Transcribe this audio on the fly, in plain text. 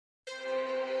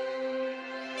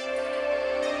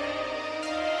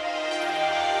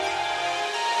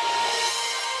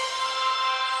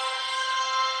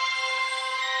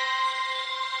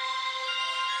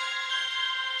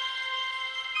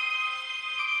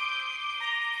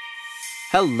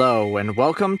Hello, and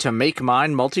welcome to Make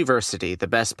Mine Multiversity, the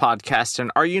best podcast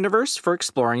in our universe for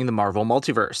exploring the Marvel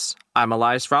multiverse. I'm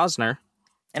Elias Rosner.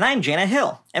 And I'm Jaina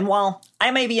Hill. And while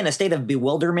I may be in a state of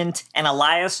bewilderment and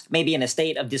Elias may be in a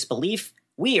state of disbelief,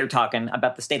 we are talking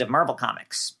about the state of Marvel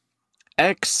Comics.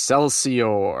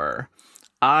 Excelsior.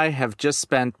 I have just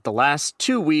spent the last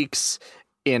 2 weeks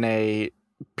in a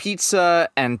pizza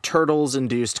and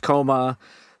turtles-induced coma,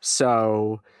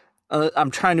 so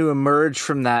I'm trying to emerge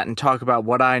from that and talk about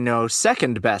what I know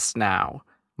second best now,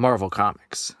 Marvel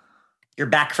Comics. You're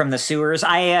back from the sewers.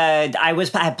 I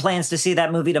had plans to see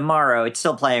that movie tomorrow. It's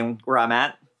still playing where I'm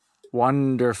at.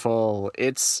 Wonderful.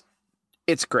 It's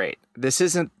great. This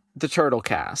isn't the Turtle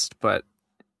Cast, but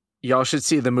y'all should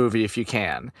see the movie if you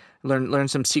can. Learn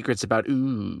some secrets about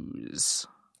ooze.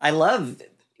 I love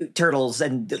turtles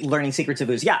and learning secrets of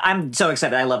ooze. Yeah, I'm so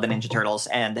excited. I love the Ninja Turtles,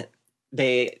 and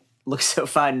they look so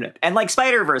fun. And like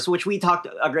Spider-Verse, which we talked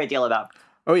a great deal about.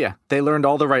 Oh yeah, they learned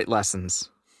all the right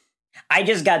lessons. I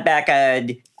just got back.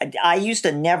 I used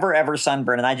to never, ever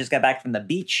sunburn, and I just got back from the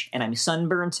beach, and I'm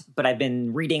sunburnt, but I've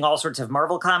been reading all sorts of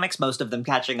Marvel comics, most of them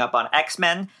catching up on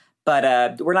X-Men,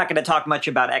 but we're not going to talk much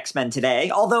about X-Men today,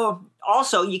 although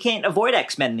also you can't avoid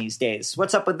X-Men these days.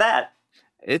 What's up with that?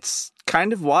 It's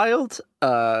kind of wild.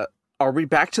 Are we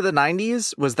back to the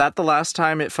 90s? Was that the last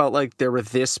time it felt like there were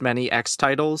this many X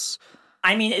titles?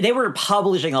 I mean, they were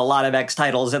publishing a lot of X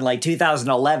titles in like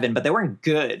 2011, but they weren't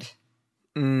good.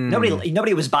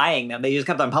 Nobody was buying them. They just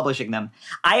kept on publishing them.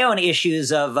 I own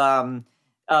issues of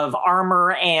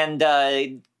Armor and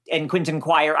Quentin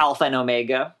Quire Alpha and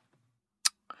Omega.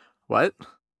 What?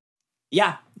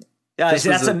 Yeah. This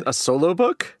was a solo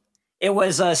book? It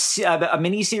was a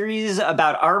miniseries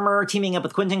about Armor teaming up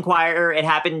with Quentin Quire. It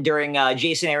happened during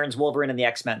Jason Aaron's Wolverine and the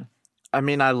X-Men. I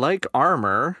mean, I like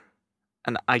Armor,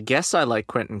 and I guess I like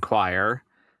Quentin Quire,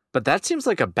 but that seems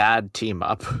like a bad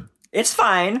team-up. It's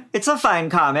fine. It's a fine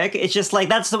comic. It's just like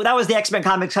that was the X-Men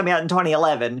comics coming out in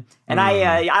 2011, and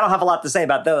I don't have a lot to say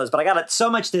about those, but I got so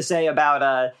much to say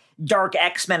about Dark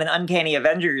X-Men and Uncanny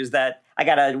Avengers that I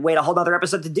gotta wait a whole other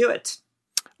episode to do it.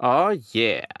 Oh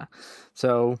yeah.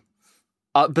 So,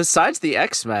 besides the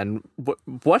X-Men,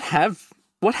 what have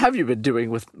you been doing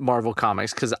with Marvel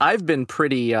Comics? Because I've been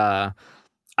pretty. I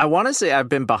want to say I've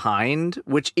been behind,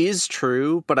 which is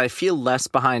true, but I feel less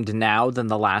behind now than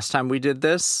the last time we did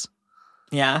this.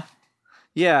 Yeah.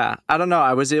 Yeah, I don't know.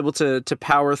 I was able to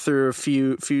power through a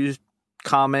few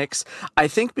comics. I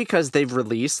think because they've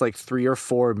released like 3 or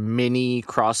 4 mini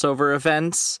crossover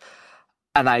events,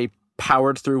 and I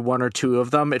powered through 1 or 2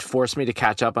 of them, it forced me to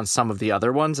catch up on some of the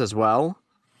other ones as well.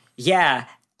 Yeah.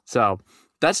 So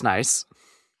that's nice.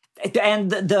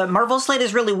 And the Marvel slate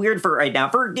is really weird for right now.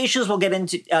 For issues we'll get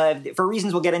into, for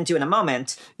reasons we'll get into in a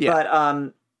moment. Yeah.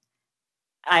 But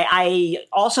I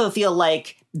also feel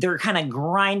like they're kind of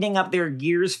grinding up their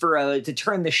gears to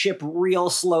turn the ship real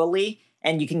slowly,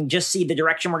 and you can just see the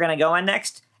direction we're going to go in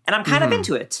next. And I'm kind of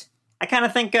into it. I kind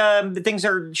of think things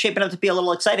are shaping up to be a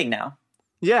little exciting now.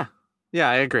 Yeah. Yeah,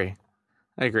 I agree.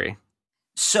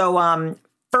 So,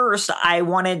 first, I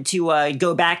wanted to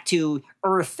go back to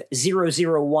Earth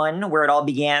 001, where it all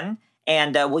began.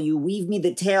 And will you weave me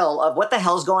the tale of what the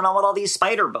hell's going on with all these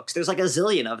spider books? There's like a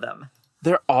zillion of them.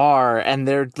 There are, and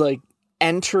they're like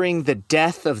entering the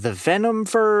death of the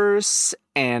Venomverse,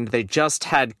 and they just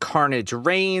had Carnage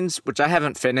Reigns, which I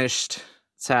haven't finished,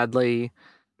 sadly.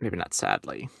 Maybe not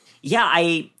sadly. Yeah,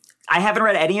 I haven't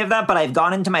read any of that, but I've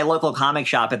gone into my local comic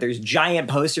shop, and there's giant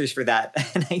posters for that.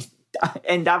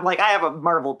 And I'm like, I have a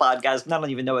Marvel podcast, and I don't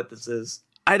even know what this is.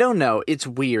 I don't know. It's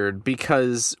weird,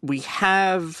 because we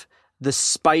have the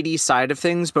Spidey side of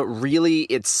things, but really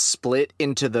it's split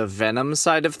into the Venom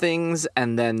side of things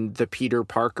and then the Peter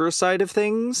Parker side of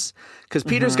things. Because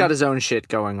Peter's got his own shit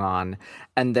going on,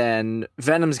 and then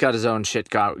Venom's got his own shit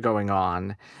going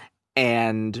on.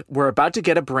 And we're about to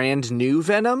get a brand new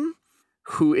Venom,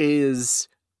 who is,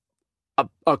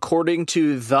 according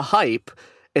to the hype,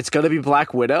 it's going to be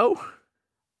Black Widow.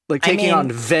 Like taking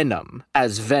on Venom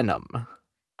as Venom.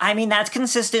 I mean, that's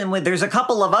consistent with, there's a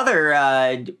couple of other,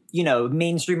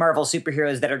 mainstream Marvel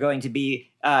superheroes that are going to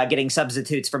be getting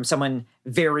substitutes from someone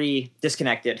very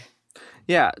disconnected.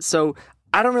 Yeah, so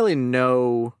I don't really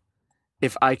know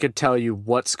if I could tell you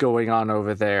what's going on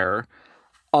over there,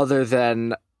 other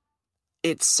than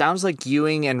it sounds like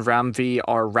Ewing and Ramvi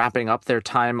are wrapping up their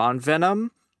time on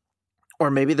Venom,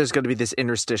 or maybe there's going to be this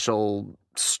interstitial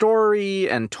story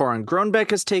and Torun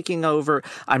Grønbekk is taking over.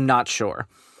 I'm not sure.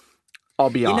 I'll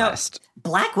be honest.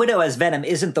 Black Widow as Venom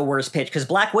isn't the worst pitch, because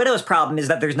Black Widow's problem is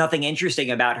that there's nothing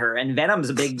interesting about her, and Venom's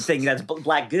a big thing that's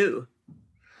black goo.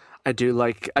 I do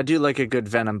like a good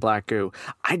Venom black goo.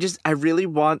 I really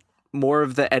want more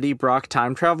of the Eddie Brock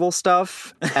time travel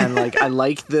stuff, and I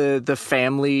like the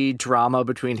family drama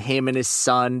between him and his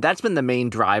son. That's been the main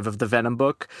drive of the Venom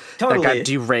book. Totally. That got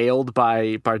derailed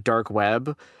by Dark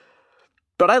Web.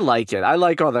 But I like it. I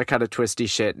like all that kind of twisty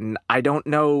shit, and I don't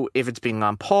know if it's being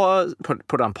on pause,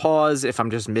 put on pause, if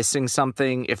I'm just missing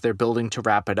something, if they're building to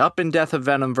wrap it up in Death of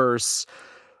Venomverse.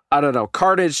 I don't know.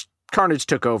 Carnage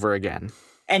took over again.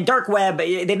 And Dark Web,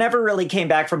 they never really came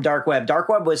back from Dark Web. Dark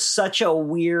Web was such a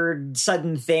weird,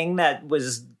 sudden thing that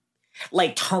was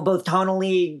both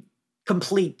tonally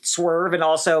complete swerve and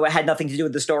also had nothing to do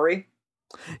with the story.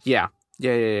 Yeah.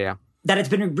 That it's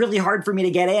been really hard for me to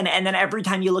get in. And then every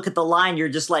time you look at the line, you're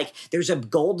just like, there's a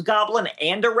gold goblin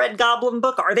and a red goblin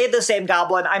book. Are they the same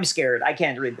goblin? I'm scared. I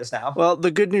can't read this now. Well, the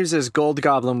good news is Gold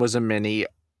Goblin was a mini.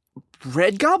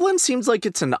 Red Goblin seems like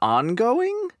it's an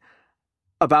ongoing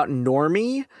about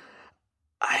Normie.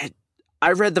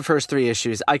 I read the first 3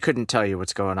 issues. I couldn't tell you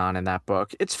what's going on in that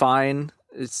book. It's fine.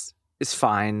 It's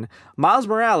fine. Miles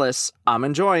Morales, I'm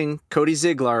enjoying. Cody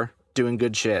Ziegler, doing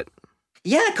good shit.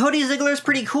 Yeah, Cody Ziegler's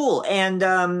pretty cool.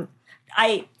 And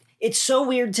it's so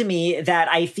weird to me that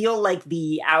I feel like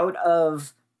the out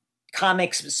of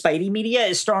comics Spidey media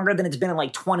is stronger than it's been in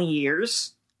 20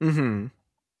 years. Mm-hmm.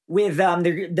 With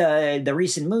the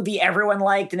recent movie everyone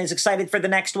liked and is excited for the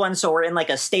next one, so we're in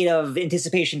a state of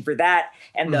anticipation for that.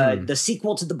 And the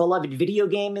sequel to the beloved video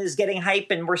game is getting hype,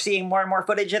 and we're seeing more and more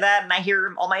footage of that. And I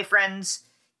hear all my friends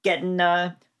getting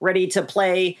ready to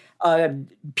play a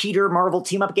Peter Marvel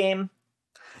team-up game.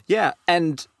 Yeah,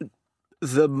 and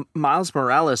the Miles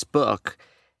Morales book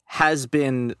has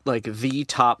been the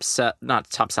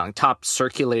top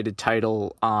circulated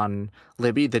title on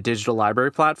Libby, the digital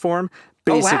library platform,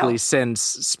 basically since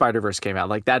Spider-Verse came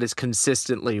out. That is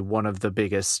consistently one of the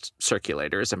biggest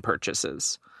circulators and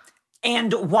purchases.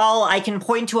 And while I can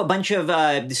point to a bunch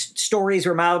of stories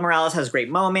where Miles Morales has great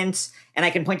moments, and I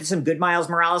can point to some good Miles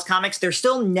Morales comics, there's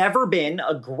still never been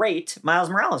a great Miles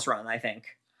Morales run, I think.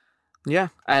 Yeah,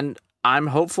 and I'm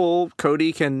hopeful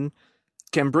Cody can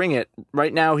bring it.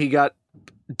 Right now, he got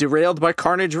derailed by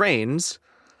Carnage Reigns,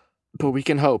 but we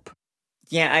can hope.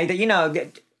 Yeah,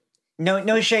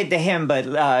 no shade to him, but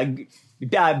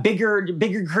bigger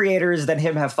creators than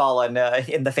him have fallen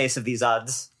in the face of these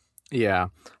odds. Yeah,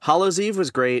 Hallows Eve was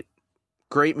great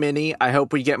mini. I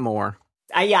hope we get more.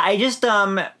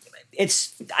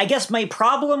 It's, I guess, my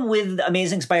problem with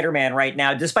Amazing Spider-Man right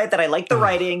now, despite that I like the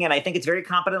writing and I think it's very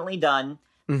competently done,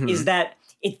 is that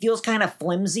it feels kind of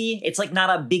flimsy. It's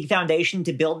not a big foundation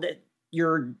to build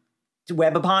your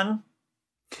web upon.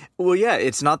 Well, yeah,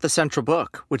 it's not the central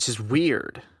book, which is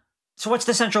weird. So what's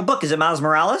the central book? Is it Miles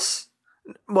Morales?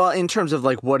 Well, in terms of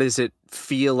what does it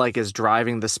feel like is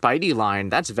driving the Spidey line,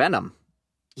 that's Venom.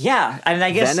 Yeah, and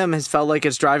I guess Venom has felt like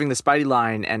it's driving the Spidey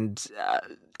line, and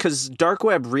because Dark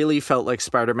Web really felt like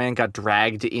Spider-Man got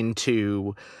dragged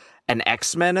into an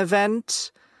X-Men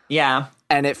event. Yeah.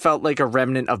 And it felt like a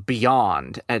remnant of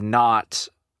Beyond and not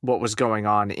what was going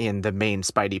on in the main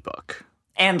Spidey book.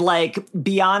 And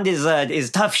Beyond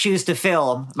is tough shoes to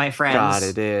fill, my friends. God,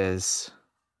 it is.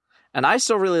 And I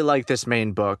still really like this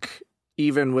main book,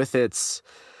 even with its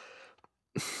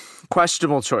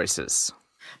questionable choices.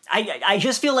 I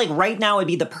just feel like right now would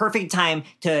be the perfect time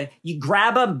to you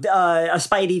grab a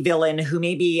Spidey villain who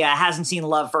maybe hasn't seen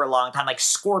love for a long time, like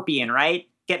Scorpion, right?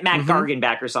 Get Matt Gargan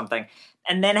back or something.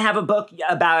 And then have a book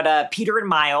about Peter and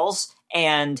Miles,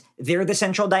 and they're the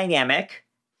central dynamic.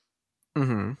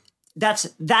 Mm-hmm. That's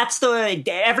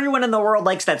everyone in the world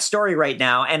likes that story right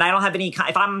now, and I don't have any.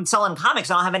 If I'm selling comics,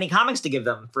 I don't have any comics to give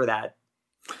them for that.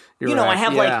 You're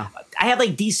right. I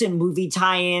have decent movie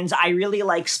tie-ins. I really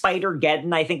like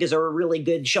Spider-Geddon. I think is a really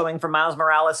good showing for Miles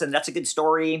Morales, and that's a good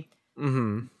story.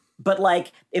 Mm-hmm.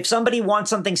 But if somebody wants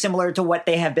something similar to what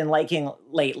they have been liking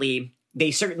lately,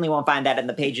 they certainly won't find that in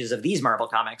the pages of these Marvel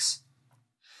comics.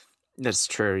 That's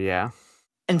true. Yeah.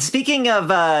 And speaking of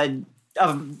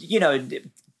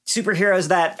superheroes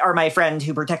that are my friend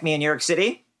who protect me in New York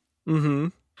City. Mm-hmm.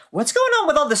 What's going on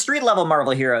with all the street level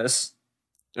Marvel heroes?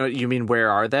 You mean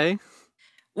where are they?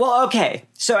 Well, okay.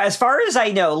 So as far as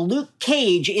I know, Luke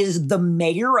Cage is the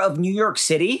mayor of New York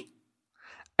City.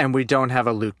 And we don't have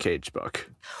a Luke Cage book.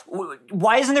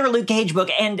 Why isn't there a Luke Cage book?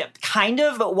 And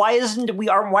why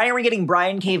aren't we getting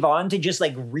Brian K. Vaughan to just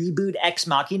reboot Ex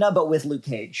Machina, but with Luke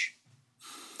Cage?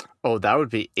 Oh, that would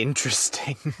be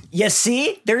interesting. You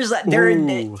see,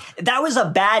 that was a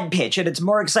bad pitch, and it's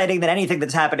more exciting than anything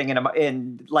that's happening in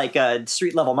a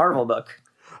street level Marvel book.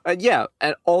 Yeah,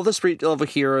 and all the street level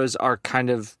heroes are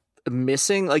kind of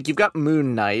missing. You've got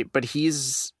Moon Knight, but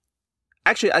he's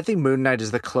Actually, I think Moon Knight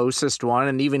is the closest one,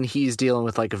 and even he's dealing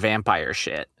with, like, vampire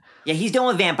shit. Yeah, he's dealing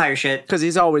with vampire shit. Because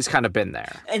he's always kind of been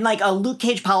there. And, like, a Luke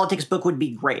Cage politics book would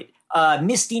be great.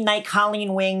 Misty Knight,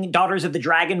 Colleen Wing, Daughters of the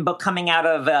Dragon book coming out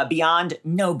of Beyond,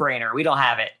 no-brainer. We don't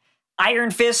have it.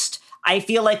 Iron Fist, I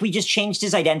feel like we just changed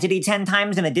his identity 10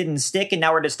 times and it didn't stick, and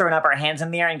now we're just throwing up our hands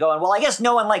in the air and going, well, I guess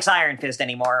no one likes Iron Fist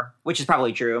anymore, which is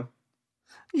probably true.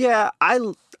 Yeah,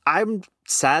 I'm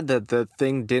sad that the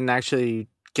thing didn't actually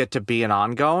get to be an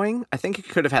ongoing. I think it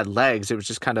could have had legs. It was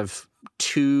just kind of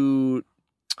too,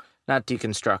 not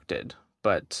deconstructed,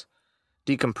 but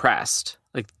decompressed.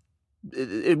 Like,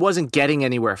 it wasn't getting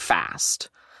anywhere fast.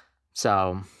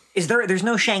 So... There's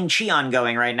no Shang-Chi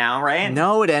ongoing right now, right?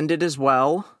 No, it ended as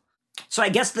well. So I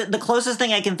guess the closest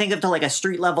thing I can think of to, like, a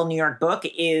street-level New York book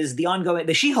is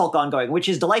the She-Hulk ongoing, which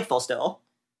is delightful still.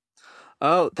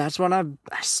 Oh, that's when I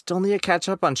still need to catch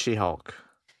up on She-Hulk.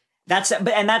 That's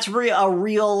a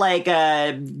real like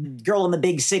girl in the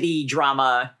big city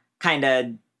drama kind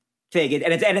of thing,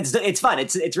 and it's fun.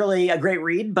 It's really a great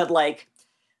read, but like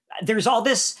there's all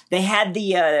this. They had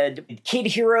the kid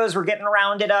heroes were getting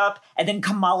rounded up, and then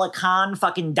Kamala Kahn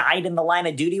fucking died in the line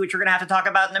of duty, which we're gonna have to talk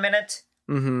about in a minute.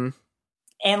 Mm-hmm.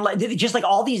 And just like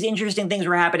all these interesting things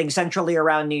were happening centrally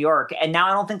around New York, and now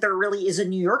I don't think there really is a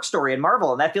New York story in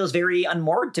Marvel, and that feels very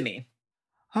unmoored to me.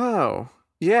 Oh,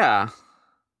 yeah.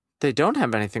 They don't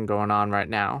have anything going on right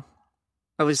now.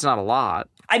 At least not a lot.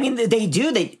 I mean, they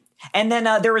do. And then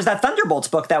there was that Thunderbolts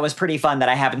book that was pretty fun that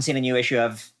I haven't seen a new issue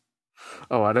of.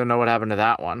 Oh, I don't know what happened to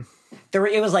that one.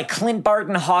 It was like Clint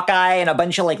Barton, Hawkeye, and a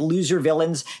bunch of like loser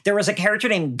villains. There was a character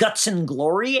named Guts and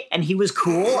Glory, and he was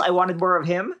cool. I wanted more of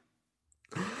him.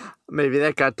 Maybe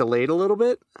that got delayed a little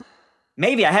bit?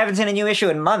 Maybe. I haven't seen a new issue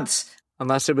in months.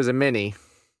 Unless it was a mini.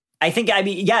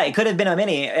 Yeah, it could have been a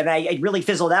mini, and it really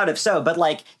fizzled out if so. But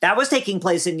like that was taking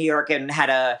place in New York and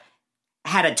had a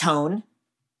tone,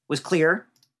 was clear.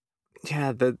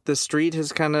 Yeah, the street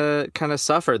has kind of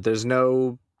suffered. There's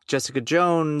no Jessica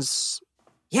Jones.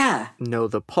 Yeah, no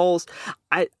The Pulse.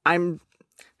 I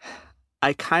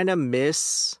kind of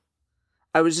miss.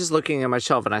 I was just looking at my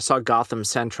shelf and I saw Gotham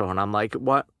Central, and I'm like,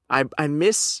 what? I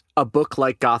miss a book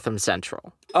like Gotham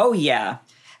Central. Oh yeah,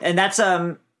 and that's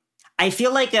I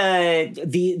feel like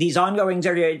these ongoings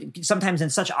are sometimes in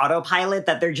such autopilot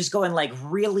that they're just going like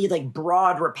really like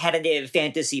broad, repetitive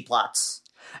fantasy plots.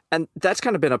 And that's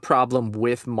kind of been a problem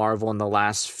with Marvel in the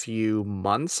last few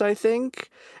months, I think,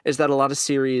 is that a lot of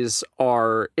series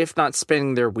are, if not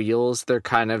spinning their wheels, they're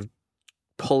kind of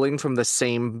pulling from the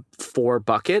same 4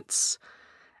 buckets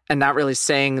and not really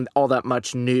saying all that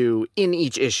much new in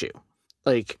each issue.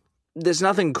 Like, there's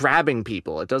nothing grabbing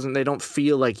people. They don't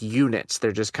feel like units.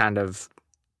 They're just kind of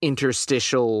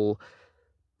interstitial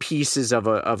pieces of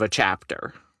a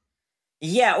chapter.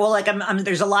 Yeah, well, like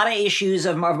there's a lot of issues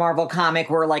of Marvel comic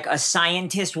where like a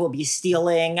scientist will be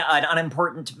stealing an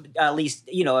unimportant, at least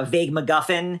a vague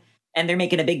MacGuffin, and they're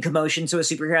making a big commotion, so a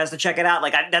superhero has to check it out.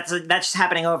 Like that's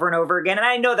happening over and over again, and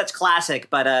I know that's classic,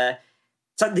 but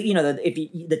so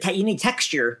you need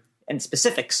texture and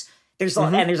specifics.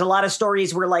 And there's a lot of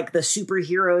stories where like the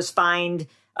superheroes find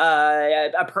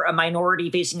a minority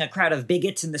facing a crowd of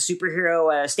bigots, and the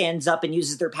superhero stands up and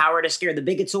uses their power to scare the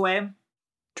bigots away.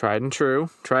 Tried and true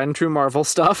Marvel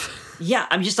stuff. Yeah,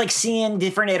 I'm just like seeing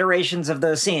different iterations of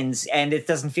those scenes, and it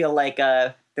doesn't feel like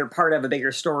they're part of a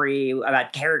bigger story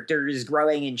about characters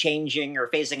growing and changing or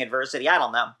facing adversity. I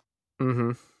don't know.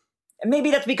 Mm-hmm.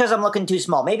 Maybe that's because I'm looking too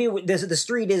small. Maybe the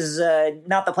street is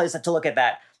not the place to look at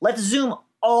that. Let's zoom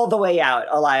all the way out,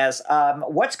 Elias.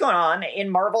 What's going on in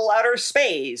Marvel outer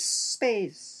space?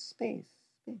 Space.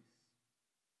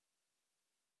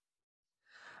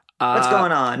 What's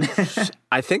going on?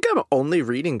 I think I'm only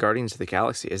reading Guardians of the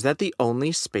Galaxy. Is that the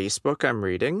only space book I'm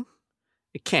reading?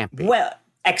 It can't be. Well,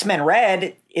 X-Men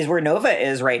Red is where Nova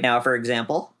is right now, for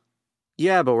example.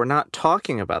 Yeah, but we're not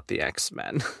talking about the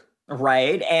X-Men.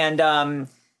 Right, and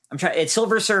it's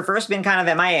Silver Surfer's been kind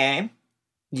of MIA.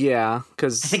 Yeah,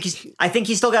 because I think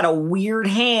he's still got a weird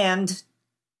hand.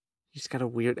 He's got a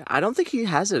weird. I don't think he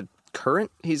has a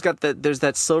current. He's got there's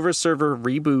that Silver Surfer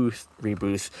rebirth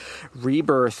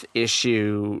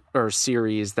issue or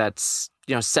series that's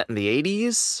set in the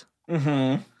 80s.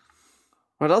 Mm-hmm.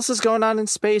 What else is going on in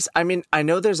space? I mean, I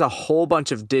know there's a whole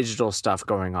bunch of digital stuff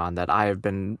going on that I have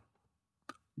been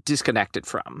disconnected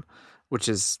from, which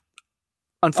is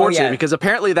unfortunate because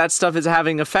apparently that stuff is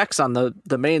having effects on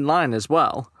the main line as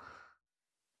well.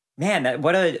 Man,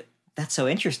 that's so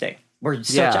interesting. We're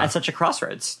at such a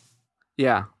crossroads.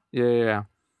 Yeah.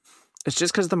 It's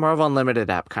just because the Marvel Unlimited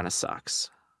app kind of sucks.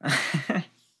 All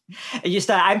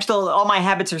my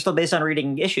habits are still based on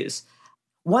reading issues.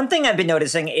 One thing I've been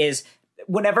noticing is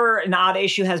whenever an odd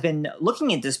issue has been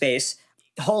looking into space,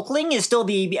 Hulkling is still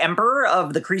the emperor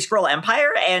of the Kree-Skrull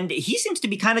Empire, and he seems to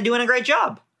be kind of doing a great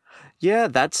job. Yeah,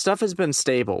 that stuff has been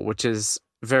stable, which is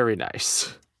very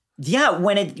nice. Yeah,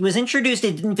 when it was introduced,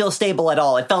 it didn't feel stable at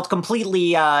all. It felt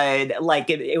completely like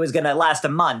it was going to last a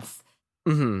month.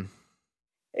 Mm-hmm.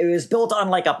 It was built on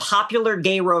like a popular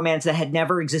gay romance that had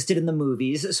never existed in the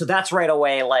movies, so that's right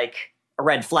away like a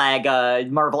red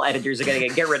flag. Marvel editors are going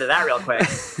to get rid of that real quick.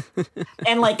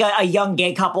 And like a young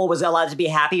gay couple was allowed to be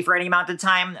happy for any amount of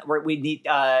time. Where we need,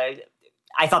 I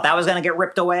thought that was going to get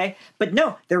ripped away, but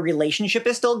no, their relationship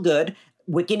is still good.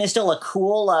 Wiccan is still a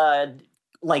cool,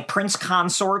 like prince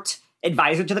consort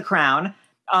advisor to the crown.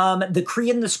 The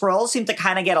Kree and the Skrulls seem to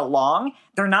kind of get along.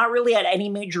 They're not really at any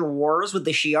major wars with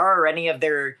the Shi'ar or any of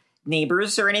their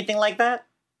neighbors or anything like that.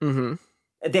 Mm-hmm.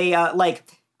 They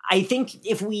I think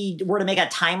if we were to make a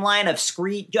timeline of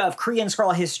Kree and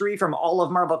Skrull history from all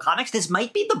of Marvel Comics, this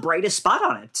might be the brightest spot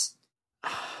on it.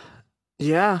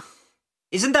 Yeah.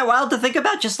 Isn't that wild to think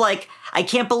about? Just like, I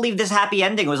can't believe this happy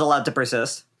ending was allowed to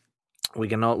persist. We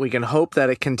can hope that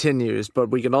it continues, but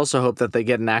we can also hope that they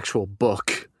get an actual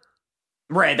book.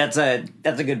 Right, that's a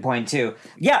good point too.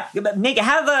 Yeah,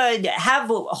 have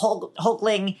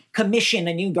Hulkling commission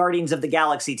a new Guardians of the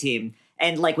Galaxy team,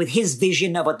 and like with his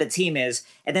vision of what the team is,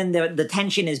 and then the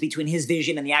tension is between his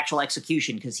vision and the actual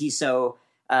execution because he's so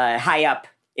high up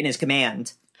in his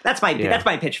command. That's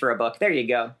my pitch for a book. There you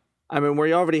go. I mean,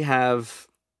 we already have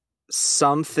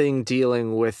something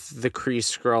dealing with the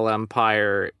Kree-Skrull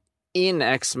Empire in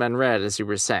X-Men Red, as you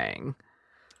were saying.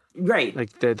 Right.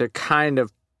 Like they're kind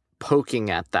of poking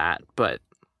at that, but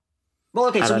well,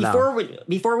 okay, so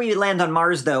before we land on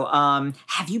Mars though,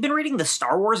 have you been reading the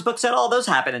Star Wars books at all? Those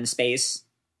happen in space.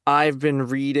 I've been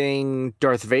reading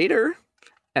Darth Vader,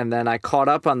 and then I caught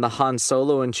up on the Han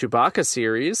Solo and Chewbacca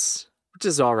series, which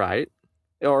is all right.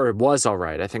 Or it was all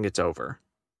right. I think it's over.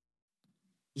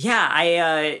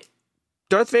 Yeah,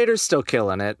 Darth Vader's still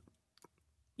killing it.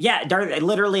 Yeah,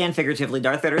 literally and figuratively,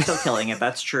 Darth Vader's still killing it.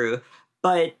 That's true.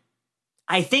 But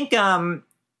I think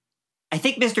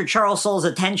Mr. Charles Soule's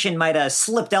attention might have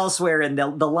slipped elsewhere, and the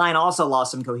line also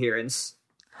lost some coherence.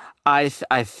 I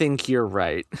think you're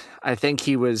right. I think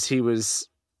he was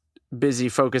busy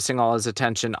focusing all his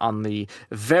attention on the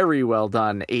very well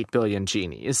done 8 Billion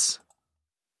Genies.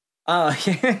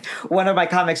 One of my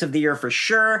comics of the year for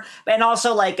sure. And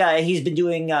also, like, he's been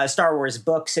doing Star Wars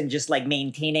books and just, like,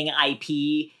 maintaining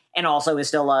IP, and also is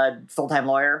still a full-time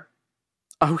lawyer.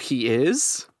 Oh, he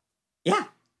is? Yeah.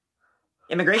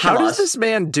 Immigration laws. How does this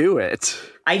man do it?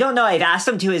 I don't know. I've asked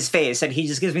him to his face, and he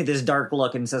just gives me this dark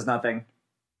look and says nothing.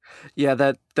 Yeah,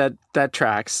 that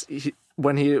tracks.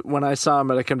 When I saw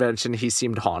him at a convention, he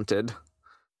seemed haunted.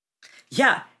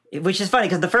 Yeah. Which is funny,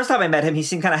 because the first time I met him, he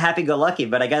seemed kind of happy-go-lucky,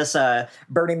 but I guess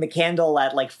burning the candle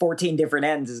at, like, 14 different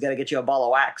ends is going to get you a ball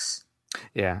of wax.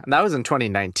 Yeah, and that was in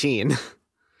 2019.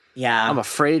 Yeah. I'm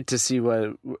afraid to see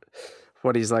what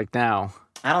he's like now.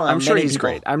 I don't know. I'm sure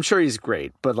he's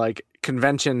great, but, like,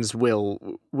 conventions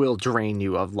will drain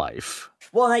you of life.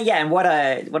 Well, yeah, and what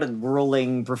a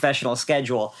grueling professional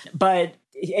schedule. But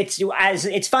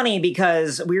it's funny,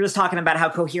 because we were just talking about how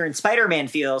coherent Spider-Man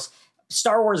feels.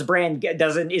 Star Wars brand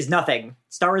is nothing.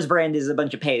 Star Wars brand is a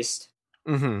bunch of paste.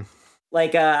 Mm-hmm.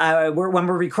 Like when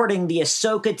we're recording, the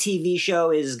Ahsoka TV show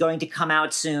is going to come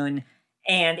out soon,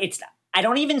 and I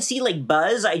don't even see like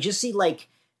buzz. I just see like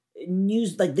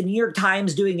news, like the New York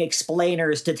Times doing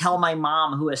explainers to tell my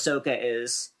mom who Ahsoka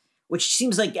is, which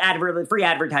seems like free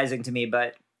advertising to me,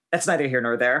 but that's neither here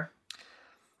nor there.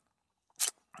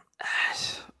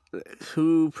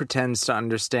 Who pretends to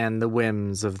understand the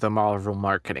whims of the Marvel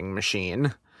marketing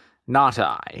machine? Not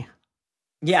I.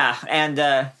 Yeah, and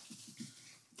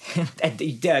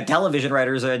television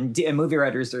writers and movie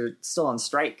writers are still on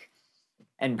strike,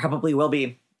 and probably will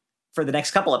be for the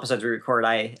next couple episodes we record.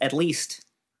 At least.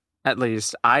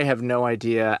 I have no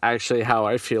idea actually how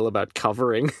I feel about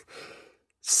covering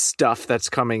stuff that's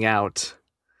coming out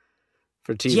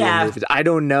for TV and movies. I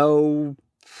don't know.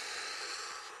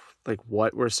 Like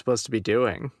what we're supposed to be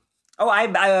doing. Oh, I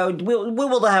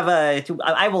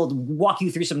will walk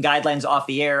you through some guidelines off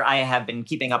the air. I have been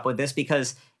keeping up with this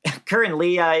because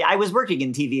currently I was working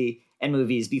in TV and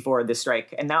movies before this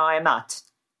strike, and now I am not.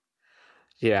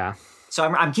 Yeah. So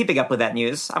I'm keeping up with that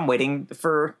news. I'm waiting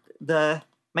for the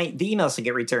emails to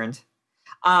get returned.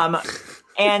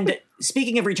 And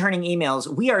speaking of returning emails,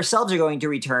 we ourselves are going to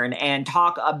return and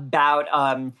talk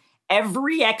about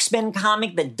every X-Men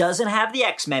comic that doesn't have the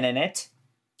X-Men in it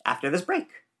after this break.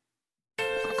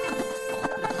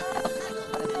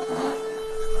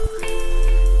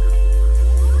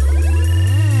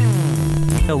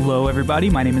 Hello, everybody.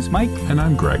 My name is Mike. And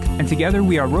I'm Greg. And together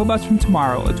we are Robots from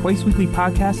Tomorrow, a twice-weekly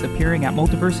podcast appearing at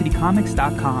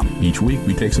multiversitycomics.com. Each week,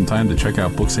 we take some time to check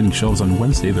out books hitting shelves on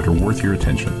Wednesday that are worth your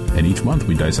attention. And each month,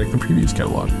 we dissect the previews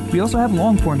catalog. We also have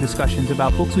long-form discussions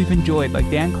about books we've enjoyed, like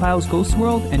Dan Clow's Ghost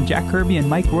World and Jack Kirby and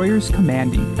Mike Royer's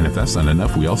Commanding. And if that's not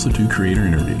enough, we also do creator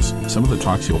interviews. Some of the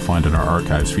talks you'll find in our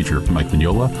archives feature Mike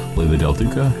Mignola, Leila Del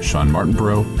Duca, Sean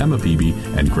Martinborough, Emma Beebe,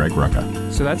 and Greg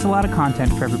Rucka. So that's a lot of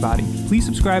content for everybody. Please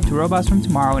subscribe to Robots from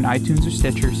Tomorrow in iTunes or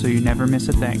Stitcher so you never miss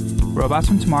a thing. Robots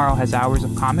from Tomorrow has hours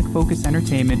of comic-focused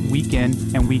entertainment week in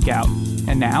and week out.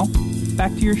 And now,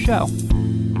 back to your show.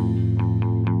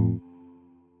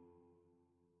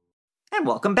 And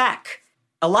welcome back.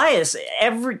 Elias,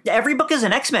 every book is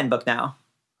an X-Men book now.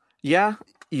 Yeah,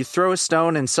 you throw a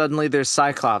stone and suddenly there's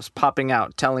Cyclops popping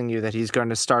out telling you that he's going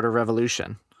to start a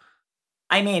revolution.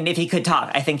 I mean, if he could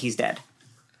talk, I think he's dead.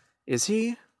 Is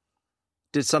he?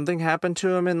 Did something happen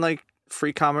to him in, like,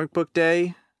 Free Comic Book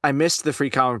Day? I missed the Free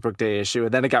Comic Book Day issue,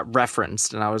 and then it got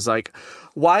referenced, and I was like,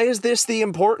 why is this the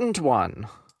important one?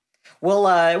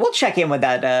 We'll check in with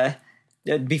that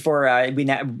before we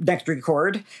next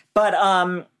record. But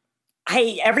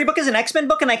every book is an X-Men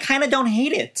book, and I kind of don't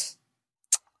hate it.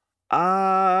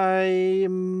 I'm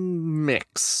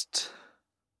mixed.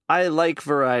 I like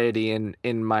variety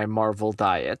in my Marvel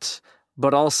diet.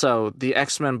 But also, the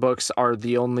X-Men books are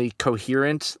the only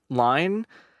coherent line,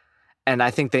 and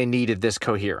I think they needed this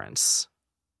coherence.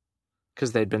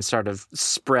 Because they'd been sort of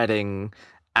spreading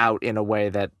out in a way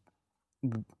that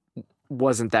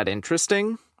wasn't that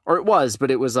interesting. Or it was,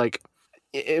 but it was like,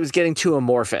 it was getting too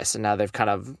amorphous, and now they've kind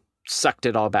of sucked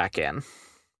it all back in.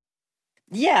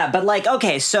 Yeah, but like,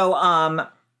 okay, so I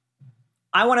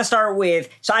want to start with,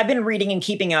 so I've been reading and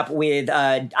keeping up with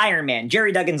Iron Man,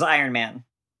 Jerry Duggan's Iron Man.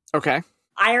 Okay.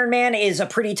 Iron Man is a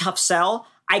pretty tough sell.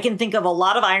 I can think of a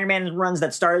lot of Iron Man runs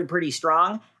that started pretty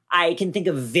strong. I can think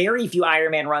of very few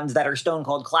Iron Man runs that are stone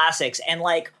cold classics. And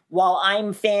like, while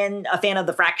I'm a fan of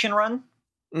the Fraction run,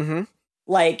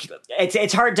 like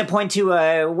it's hard to point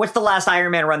to what's the last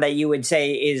Iron Man run that you would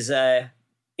say is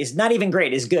not even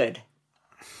great, is good.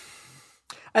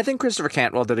 I think Christopher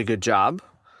Cantwell did a good job.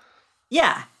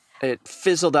 Yeah. It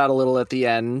fizzled out a little at the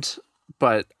end,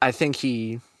 but I think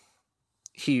he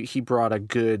brought a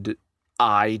good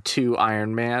eye to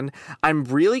Iron Man. I'm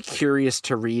really curious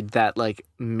to read that like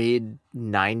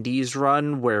mid-90s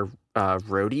run where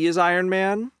Rhodey is Iron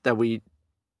Man that we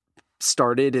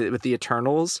started with the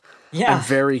Eternals. Yeah. I'm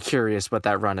very curious what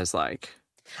that run is like.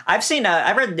 I've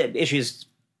read the issues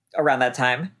around that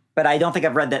time, but I don't think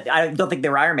I've read that. I don't think they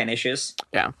were Iron Man issues.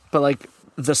 Yeah, but like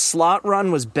the Slott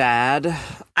run was bad.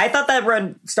 I thought that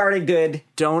run started good.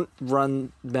 Don't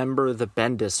remember the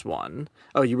Bendis one.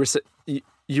 Oh, you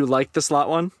like the Slott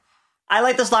one? I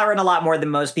like the Slott run a lot more than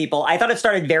most people. I thought it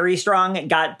started very strong, it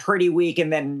got pretty weak,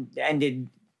 and then ended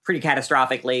pretty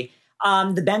catastrophically.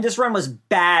 The Bendis run was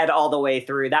bad all the way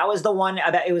through. That was the one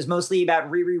about, it was mostly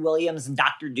about Riri Williams and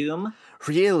Dr. Doom.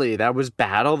 Really? That was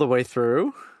bad all the way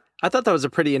through? I thought that was a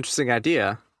pretty interesting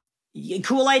idea.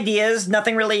 Cool ideas.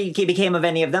 Nothing really became of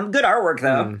any of them. Good artwork,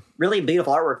 though. Really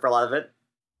beautiful artwork for a lot of it.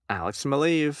 Alex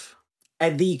Maleev.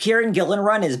 The Kieran Gillen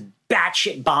run is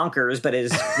batshit bonkers, but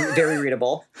is very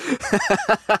readable.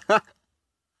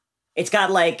 It's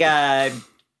got like 10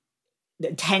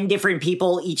 different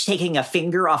people, each taking a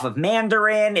finger off of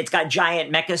Mandarin. It's got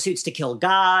giant mecha suits to kill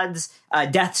gods.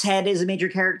 Death's Head is a major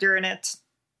character in it.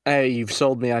 Hey, you've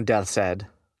sold me on Death's Head.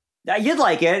 You'd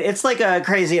like it. It's like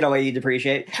crazy in a way you'd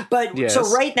appreciate. But yes. So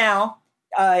right now,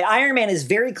 Iron Man is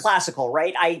very classical,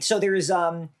 right? So there's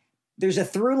a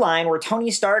through line where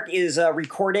Tony Stark is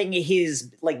recording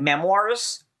his like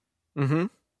memoirs,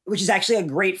 which is actually a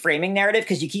great framing narrative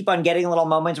because you keep on getting little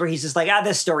moments where he's just like,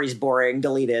 this story's boring,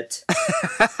 delete it.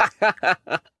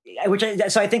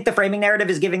 So I think the framing narrative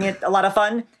is giving it a lot of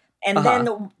fun. And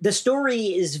then the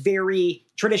story is very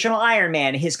traditional Iron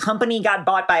Man. His company got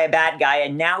bought by a bad guy,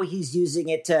 and now he's using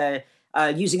it to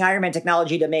using Iron Man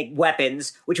technology to make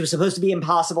weapons, which was supposed to be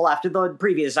impossible after the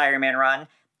previous Iron Man run,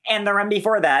 and the run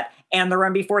before that, and the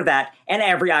run before that, and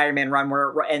every Iron Man run where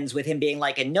it ends with him being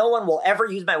like, and no one will ever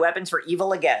use my weapons for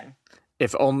evil again.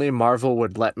 If only Marvel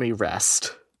would let me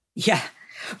rest. Yeah.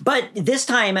 But this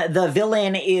time, the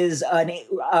villain is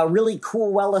a really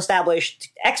cool, well-established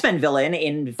X-Men villain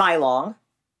in Fai Long,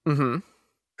 who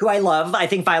I love. I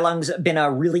think Fai Long's been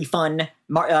a really fun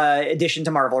addition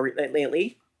to Marvel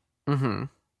lately.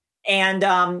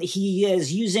 And he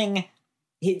is using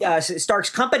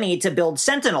Stark's company to build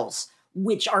Sentinels,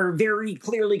 which are very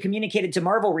clearly communicated to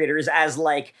Marvel readers as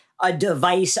like a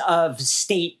device of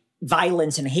state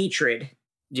violence and hatred.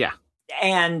 Yeah.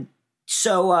 And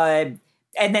so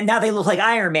And then now they look like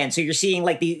Iron Man. So you're seeing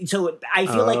like so I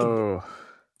feel like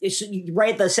it's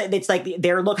right. It's like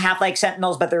they look half like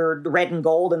Sentinels, but they're red and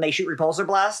gold and they shoot repulsor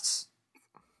blasts.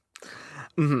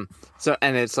 Mm-hmm. So,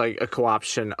 and it's like a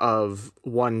co-option of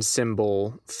one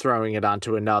symbol throwing it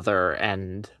onto another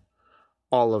and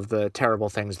all of the terrible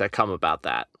things that come about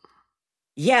that.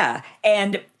 Yeah.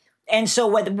 And so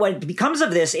what becomes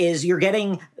of this is you're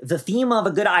getting the theme of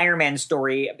a good Iron Man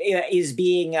story is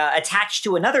being attached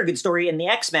to another good story in the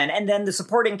X-Men. And then the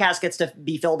supporting cast gets to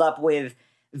be filled up with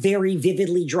very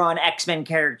vividly drawn X-Men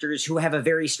characters who have a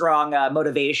very strong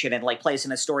motivation and like place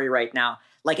in a story right now.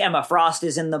 Like Emma Frost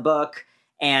is in the book.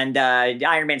 And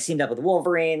Iron Man's teamed up with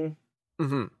Wolverine.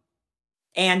 Mm-hmm.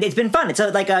 And it's been fun. It's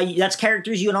that's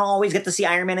characters you don't always get to see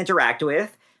Iron Man interact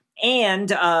with. And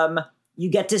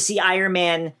you get to see Iron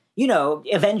Man,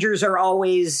 Avengers are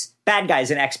always bad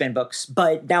guys in X-Men books.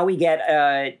 But now we get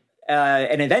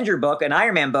an Avenger book, an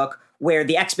Iron Man book, where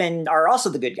the X-Men are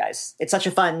also the good guys. It's such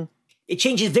a fun... It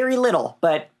changes very little,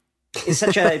 but it's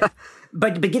such a...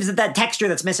 but gives it that texture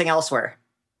that's missing elsewhere.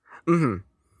 Mm-hmm.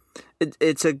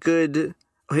 It's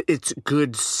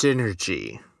good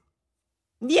synergy.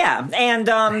 Yeah, and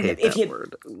if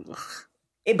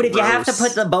you have to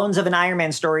put the bones of an Iron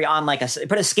Man story on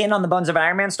put a skin on the bones of an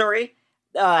Iron Man story,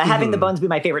 having the bones be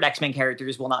my favorite X-Men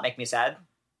characters will not make me sad.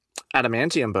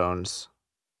 Adamantium bones.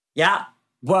 Yeah.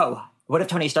 Whoa. What if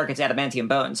Tony Stark gets adamantium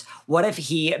bones? What if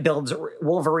he builds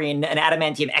Wolverine an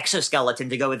adamantium exoskeleton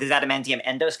to go with his adamantium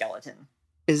endoskeleton?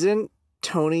 Isn't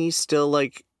Tony still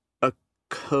like a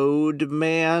code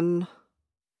man?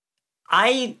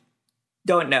 I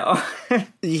don't know.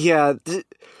 Yeah,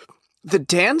 the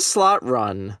Dan Slott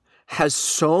run has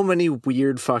so many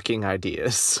weird fucking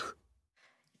ideas.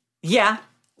 Yeah,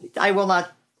 I will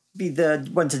not be the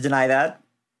one to deny that.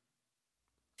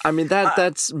 I mean,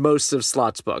 that's most of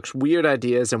Slott's books. Weird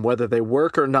ideas, and whether they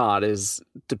work or not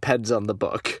depends on the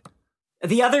book.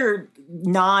 The other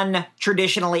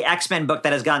non-traditionally X-Men book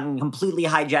that has gotten completely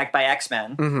hijacked by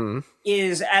X-Men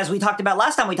is, as we talked about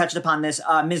last time we touched upon this,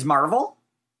 Ms. Marvel.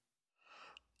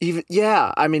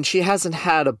 I mean, she hasn't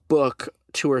had a book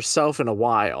to herself in a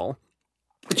while.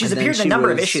 But she's appeared in a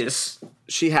number of issues.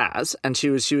 She has, and she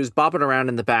was bopping around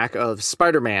in the back of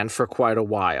Spider-Man for quite a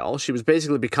while. She was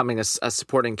basically becoming a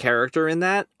supporting character in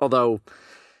that, although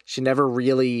she never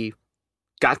really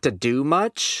got to do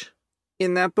much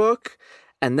in that book.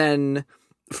 And then,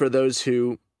 for those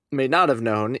who may not have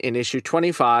known, in issue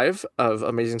 25 of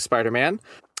Amazing Spider-Man,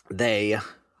 or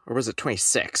was it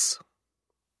 26?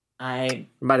 It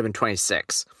might have been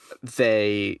 26.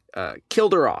 They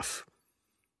killed her off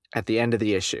at the end of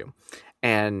the issue.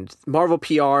 And Marvel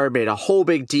PR made a whole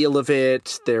big deal of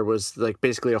it. There was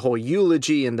basically a whole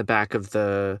eulogy in the back of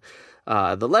the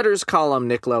letters column.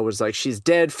 Nick Lowe was like, she's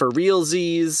dead for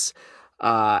realsies.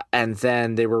 And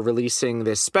then they were releasing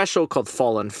this special called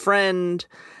Fallen Friend.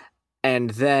 And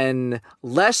then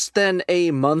less than a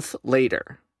month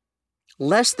later,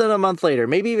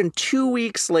 maybe even 2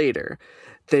 weeks later,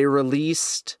 they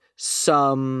released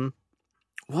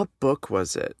what book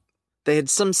was it? They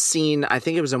had some scene, I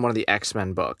think it was in one of the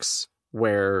X-Men books,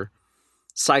 where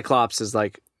Cyclops is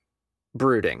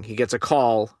brooding. He gets a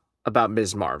call about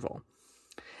Ms. Marvel.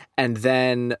 And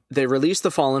then they released the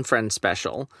Fallen Friend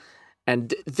special.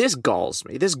 And this galls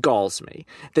me.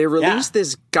 They released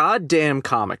this goddamn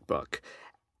comic book,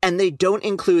 and they don't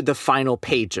include the final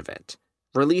page of it,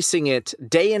 releasing it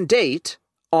day and date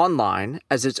online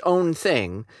as its own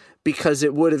thing, because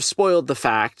it would have spoiled the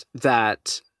fact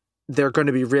that they're going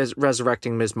to be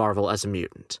resurrecting Ms. Marvel as a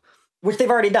mutant. Which they've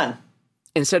already done.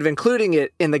 Instead of including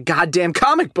it in the goddamn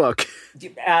comic book.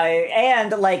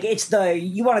 And it's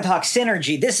you want to talk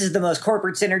synergy. This is the most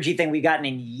corporate synergy thing we've gotten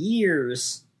in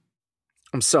years.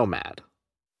 I'm so mad.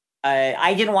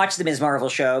 I didn't watch the Ms. Marvel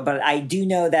show, but I do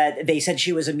know that they said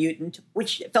she was a mutant,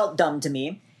 which felt dumb to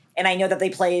me. And I know that they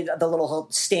played the little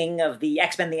sting of the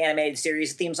X-Men the Animated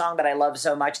Series theme song that I love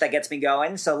so much that gets me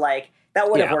going. So, that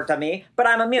would have worked on me. But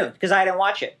I'm immune because I didn't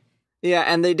watch it. Yeah,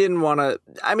 and they didn't want to...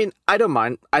 I mean, I don't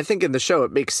mind. I think in the show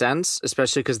it makes sense,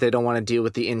 especially because they don't want to deal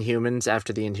with the Inhumans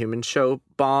after the Inhumans show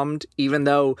bombed, even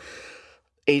though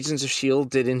Agents of S.H.I.E.L.D.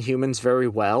 did Inhumans very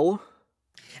well.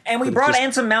 And we brought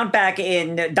Anson Mount back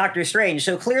in Doctor Strange,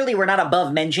 so clearly we're not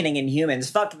above mentioning Inhumans.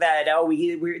 Fuck that. Oh,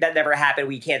 that never happened.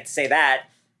 We can't say that.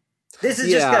 This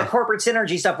is just the corporate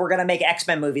synergy stuff. We're going to make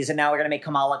X-Men movies, and now we're going to make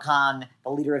Kamala Kahn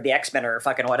the leader of the X-Men or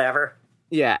fucking whatever.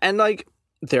 Yeah, and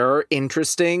there are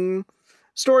interesting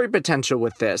story potential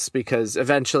with this, because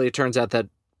eventually it turns out that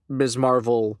Ms.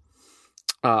 Marvel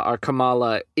our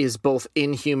Kamala is both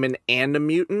inhuman and a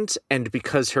mutant, and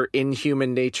because her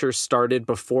inhuman nature started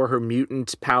before her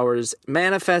mutant powers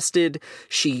manifested,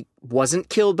 she wasn't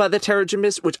killed by the Terrigen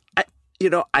Mist, which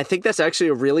I think that's actually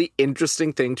a really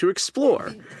interesting thing to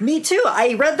explore. Me too.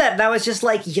 I read that and I was just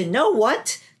like, you know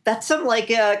what? That's some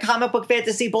comic book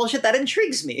fantasy bullshit that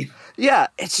intrigues me. Yeah,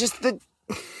 it's just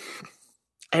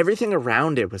everything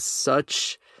around it was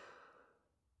such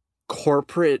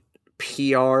corporate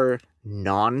PR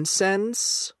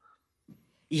nonsense.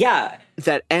 Yeah.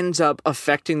 That ends up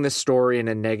affecting the story in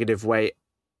a negative way,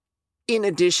 in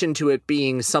addition to it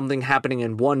being something happening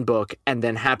in one book and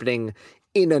then happening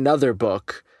in another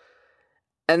book.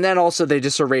 And then also they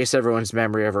just erase everyone's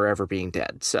memory of her ever being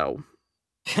dead. So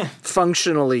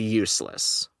functionally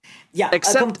useless. Yeah.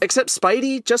 Except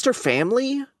Spidey, just her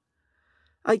family,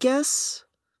 I guess.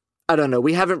 I don't know.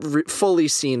 We haven't fully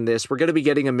seen this. We're going to be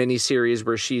getting a mini-series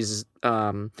where she's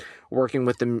working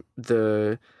with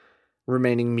the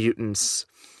remaining mutants.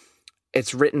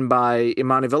 It's written by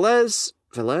Imani Velez.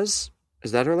 Velez?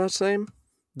 Is that her last name?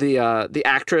 The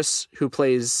actress who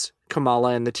plays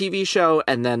Kamala in the TV show,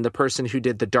 and then the person who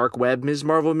did the Dark Web Ms.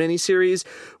 Marvel miniseries,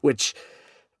 which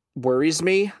worries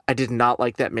me. I did not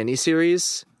like that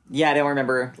miniseries. Yeah, I don't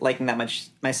remember liking that much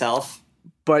myself.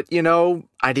 But,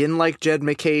 I didn't like Jed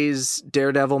McKay's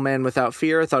Daredevil Man Without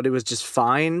Fear. I thought it was just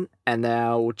fine. And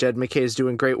now Jed McKay's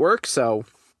doing great work, so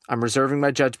I'm reserving my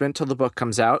judgment till the book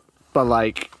comes out. But,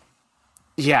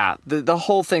 the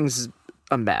whole thing's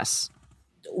a mess.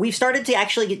 We've started to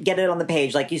actually get it on the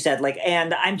page, like you said.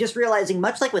 And I'm just realizing,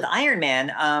 much like with Iron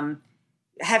Man,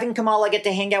 having Kamala get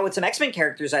to hang out with some X-Men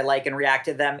characters I like and react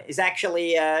to them is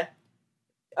actually, kind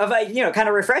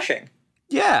of refreshing.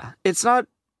 Yeah, it's not...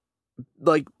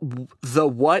 the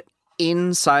what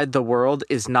inside the world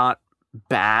is not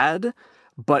bad,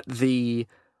 but the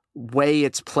way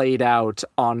it's played out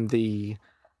on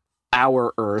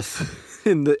our Earth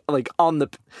in the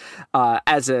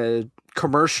as a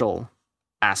commercial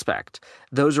aspect,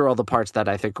 those are all the parts that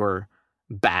I think were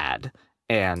bad.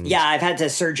 And yeah, I've had to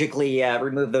surgically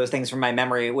remove those things from my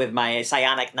memory with my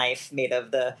psionic knife made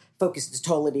of the focused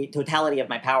totality of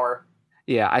my power.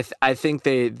 Yeah, I think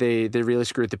they really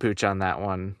screwed the pooch on that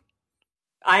one.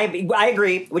 I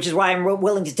agree, which is why I'm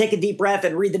willing to take a deep breath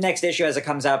and read the next issue as it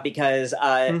comes out, because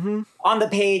on the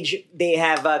page they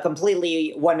have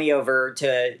completely won me over.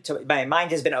 To my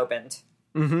mind has been opened.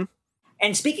 Mm-hmm.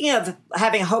 And speaking of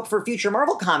having hope for future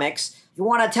Marvel comics, you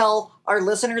want to tell our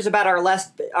listeners about our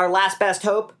last best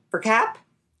hope for Cap?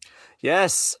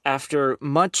 Yes, after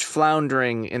much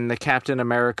floundering in the Captain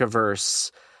America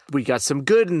verse, we got some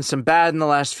good and some bad in the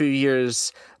last few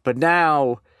years, but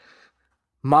now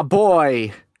my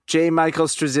boy, J. Michael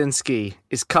Straczynski,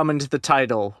 is coming to the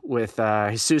title with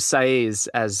Jesus Saiz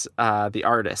as the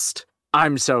artist.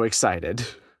 I'm so excited.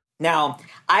 Now,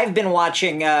 I've been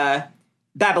watching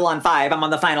Babylon 5. I'm on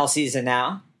the final season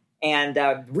now, and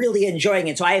really enjoying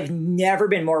it. So I have never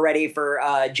been more ready for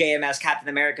JMS Captain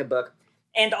America book.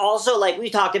 And also, we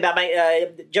talked about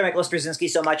J. Michael Straczynski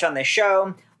so much on this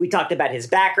show. We talked about his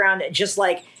background. Just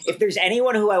if there's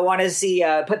anyone who I want to see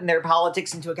putting their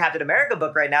politics into a Captain America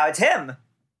book right now, it's him.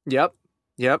 Yep.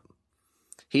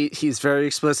 He's very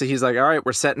explicit. He's like, all right,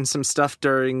 we're setting some stuff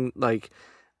during,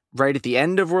 right at the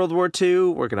end of World War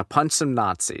II. We're going to punch some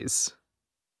Nazis.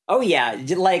 Oh, yeah.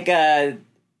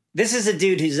 This is a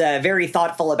dude who's very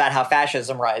thoughtful about how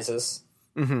fascism rises.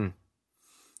 Mm-hmm.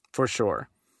 For sure.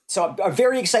 So I'm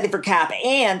very excited for Cap.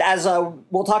 And as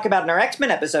we'll talk about in our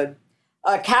X-Men episode,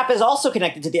 Cap is also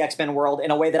connected to the X-Men world in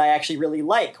a way that I actually really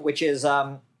like, which is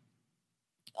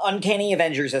Uncanny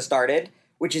Avengers has started,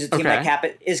 which is a team that Cap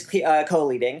is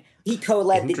co-leading. He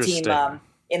co-led the team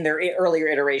in their earlier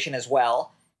iteration as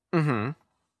well. Mm-hmm.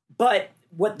 But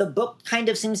what the book kind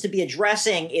of seems to be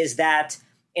addressing is that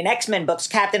in X-Men books,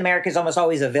 Captain America is almost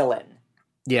always a villain.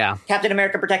 Yeah. Captain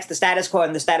America protects the status quo,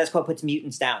 and the status quo puts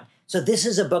mutants down. So this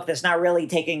is a book that's not really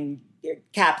taking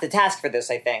Cap to task for this,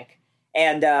 I think,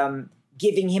 and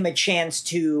giving him a chance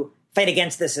to fight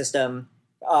against the system,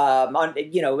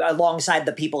 alongside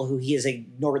the people who he has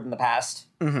ignored in the past.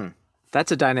 Mm-hmm.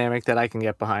 That's a dynamic that I can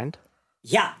get behind.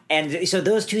 Yeah, and so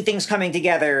those two things coming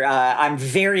together, I'm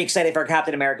very excited for a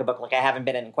Captain America book like I haven't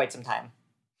been in quite some time.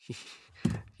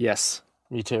 Yes,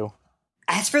 me too.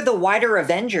 As for the wider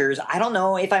Avengers, I don't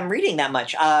know if I'm reading that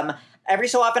much. Every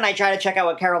so often I try to check out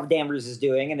what Carol Danvers is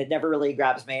doing, and it never really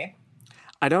grabs me.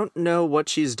 I don't know what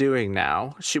she's doing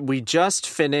now. We just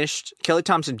finished, Kelly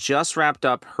Thompson just wrapped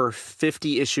up her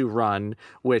 50-issue run,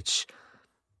 which,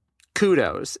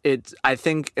 kudos. I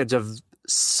think it's a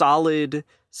solid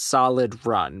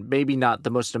run. Maybe not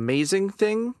the most amazing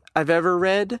thing I've ever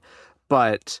read,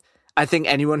 but I think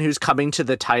anyone who's coming to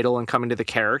the title and coming to the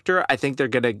character, I think they're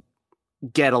going to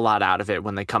get a lot out of it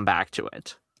when they come back to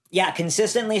it. Yeah,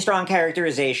 consistently strong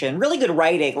characterization, really good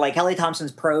writing. Like, Kelly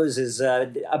Thompson's prose is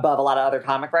above a lot of other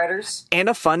comic writers. And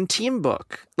a fun team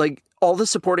book. Like, all the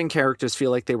supporting characters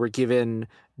feel like they were given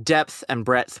depth and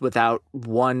breadth without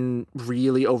one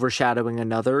really overshadowing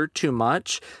another too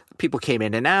much. People came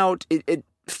in and out. It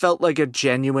felt like a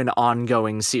genuine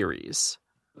ongoing series.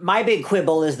 My big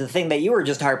quibble is the thing that you were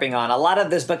just harping on. A lot of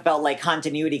this book felt like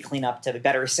continuity cleanup to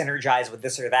better synergize with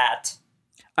this or that.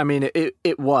 I mean,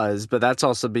 it was, but that's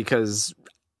also because,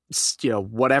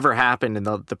 whatever happened in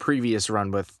the previous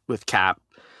run with Cap,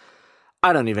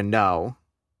 I don't even know.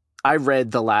 I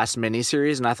read the last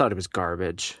miniseries and I thought it was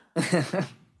garbage.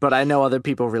 But I know other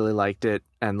people really liked it,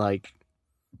 and like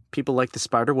people like the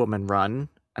Spider-Woman run,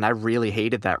 and I really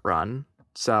hated that run.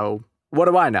 So what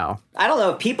do I know? I don't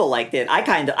know if people liked it.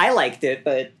 I liked it,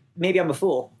 but maybe I'm a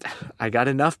fool. I got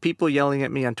enough people yelling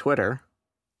at me on Twitter.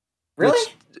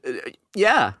 Really?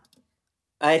 Yeah.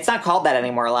 It's not called that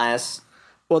anymore, Elias.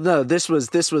 Well, no, this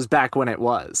was back when it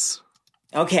was.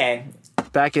 Okay.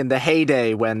 Back in the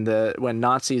heyday when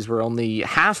Nazis were only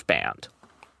half banned,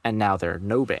 and now they're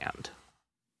no banned.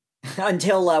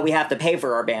 Until we have to pay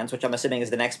for our bans, which I'm assuming is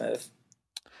the next move.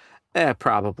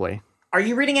 Probably. Are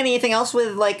you reading anything else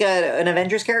with like an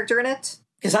Avengers character in it?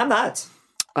 Because I'm not.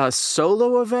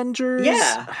 Solo Avengers?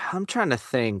 Yeah. I'm trying to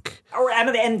think.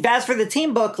 And as for the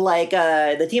team book, like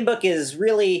the team book is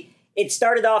really, it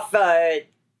started off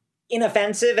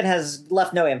inoffensive and has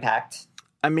left no impact.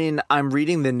 I mean, I'm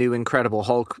reading the new Incredible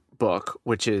Hulk book,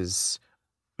 which is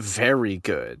very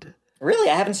good.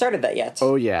 Really? I haven't started that yet.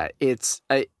 Oh yeah,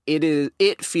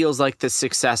 it feels like the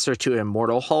successor to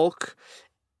Immortal Hulk,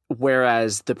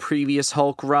 whereas the previous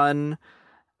Hulk run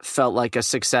felt like a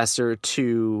successor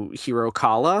to Hero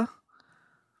Kala.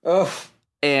 Ugh.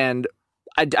 And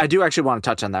I do actually want to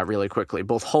touch on that really quickly.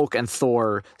 Both Hulk and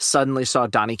Thor suddenly saw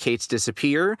Donny Cates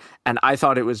disappear, and I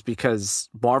thought it was because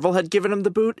Marvel had given him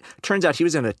the boot. Turns out he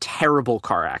was in a terrible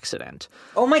car accident.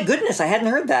 Oh my goodness, I hadn't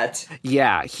heard that.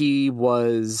 Yeah, he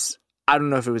was, I don't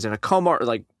know if it was in a coma or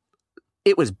like,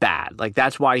 it was bad. Like,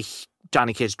 that's why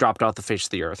Donny Cates dropped off the face of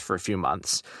the earth for a few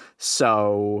months.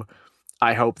 So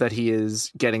I hope that he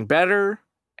is getting better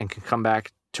and can come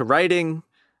back to writing.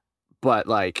 But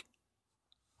like,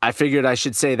 I figured I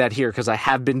should say that here because I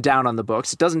have been down on the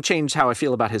books. It doesn't change how I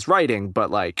feel about his writing,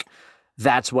 but like,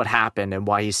 that's what happened and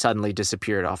why he suddenly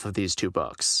disappeared off of these two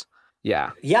books.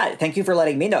 Yeah. Yeah, thank you for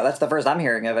letting me know. That's the first I'm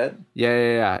hearing of it.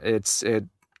 Yeah. It's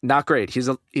not great.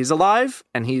 He's alive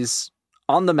and he's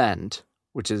on the mend,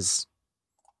 which is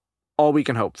all we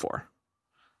can hope for.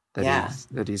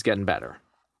 That he's getting better.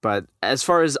 But as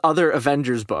far as other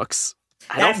Avengers books,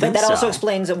 I don't think that so. also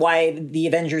explains why the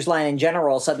Avengers line in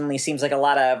general suddenly seems like a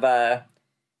lot of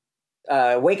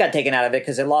weight got taken out of it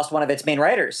because it lost one of its main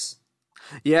writers.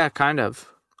 Yeah, kind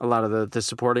of. A lot of the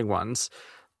supporting ones.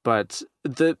 But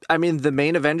the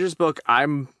main Avengers book,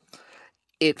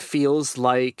 it feels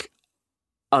like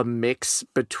a mix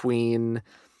between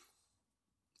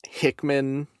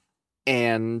Hickman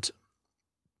and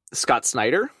Scott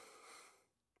Snyder.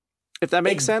 If that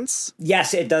makes sense?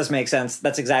 Yes, it does make sense.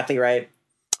 That's exactly right.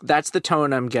 That's the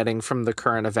tone I'm getting from the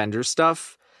current Avengers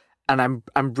stuff, and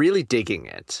I'm really digging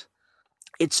it.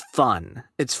 It's fun.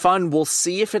 We'll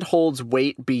see if it holds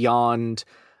weight beyond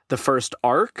the first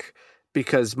arc,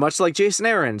 because much like Jason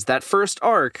Aaron's, that first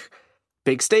arc,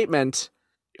 big statement,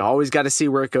 you always got to see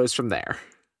where it goes from there.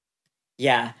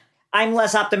 Yeah. I'm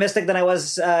less optimistic than I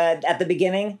was at the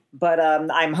beginning, but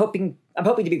I'm hoping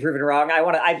to be proven wrong. I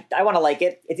want to like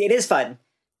it. It is fun.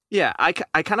 Yeah, I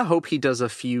kind of hope he does a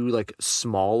few like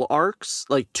small arcs,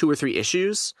 like 2 or 3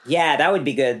 issues. Yeah, that would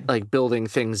be good. Like building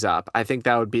things up. I think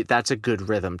that's a good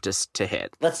rhythm to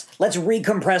hit. Let's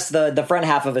recompress the front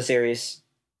half of a series.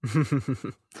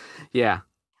 Yeah.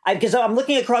 Because I'm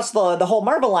looking across the whole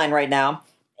Marvel line right now,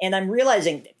 and I'm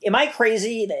realizing, am I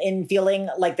crazy in feeling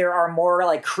like there are more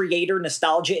like creator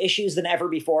nostalgia issues than ever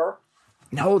before?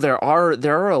 No, there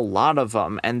are a lot of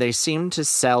them, and they seem to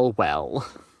sell well.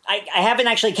 I haven't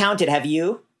actually counted. Have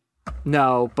you?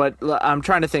 No, but I'm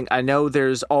trying to think. I know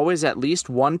there's always at least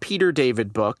one Peter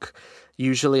David book,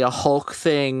 usually a Hulk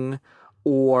thing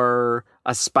or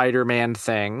a Spider-Man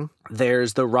thing.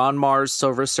 There's the Ron Mars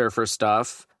Silver Surfer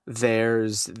stuff.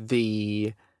 There's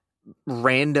the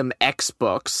random X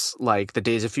books like the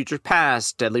Days of Future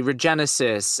Past, Deadly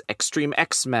Regenesis, Extreme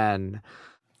X-Men.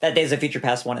 That Days of Future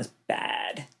Past one is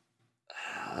bad.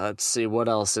 Let's see, what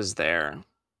else is there?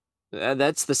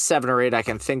 That's the 7 or 8 I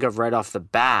can think of right off the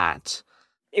bat.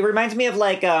 It reminds me of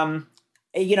like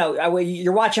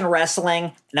you're watching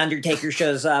wrestling, and Undertaker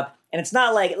shows up, and it's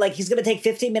not like he's going to take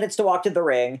 15 minutes to walk to the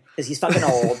ring because he's fucking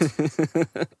old.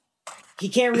 He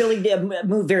can't really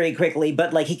move very quickly,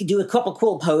 but like he could do a couple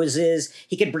cool poses.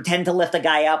 He could pretend to lift a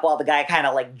guy up while the guy kind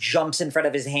of like jumps in front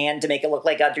of his hand to make it look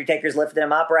like Undertaker's lifting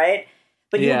him up, right?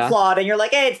 But you applaud and you're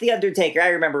like, hey, it's the Undertaker. I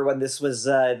remember when this was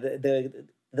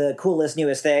the coolest,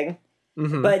 newest thing.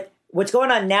 Mm-hmm. But what's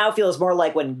going on now feels more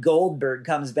like when Goldberg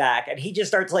comes back and he just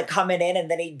starts like coming in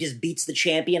and then he just beats the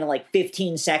champion in like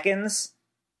 15 seconds.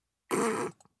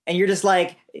 And you're just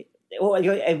like,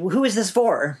 who is this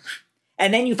for?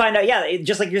 And then you find out,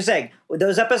 just like you're saying,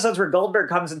 those episodes where Goldberg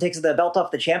comes and takes the belt off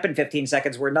the champ in 15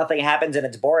 seconds where nothing happens and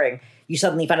it's boring, you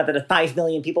suddenly find out that 5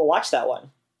 million people watch that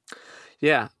one.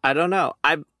 Yeah, I don't know.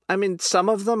 I mean, some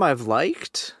of them I've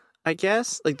liked, I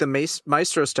guess. Like the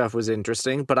Maestro stuff was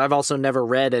interesting, but I've also never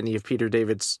read any of Peter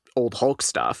David's old Hulk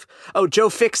stuff. Oh, Joe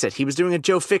Fixit. He was doing a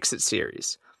Joe Fixit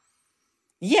series.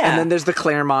 Yeah. And then there's the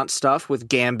Claremont stuff with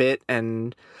Gambit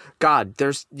and God,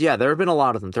 there have been a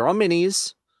lot of them. They're all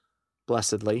minis.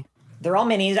 Blessedly. They're all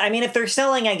minis. I mean, if they're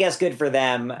selling, I guess good for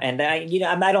them. And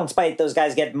I don't spite those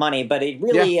guys get money, but it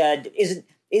really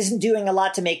isn't doing a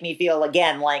lot to make me feel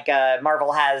again like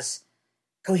Marvel has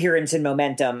coherence and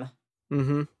momentum.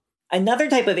 Mm-hmm. Another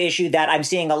type of issue that I'm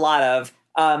seeing a lot of,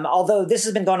 although this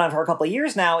has been going on for a couple of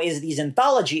years now, is these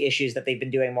anthology issues that they've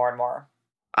been doing more and more.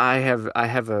 I have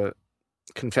a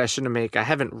confession to make. I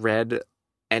haven't read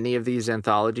any of these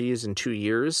anthologies in 2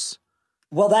 years.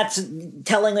 Well, that's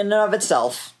telling in and of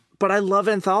itself. But I love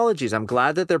anthologies. I'm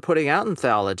glad that they're putting out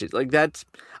anthologies.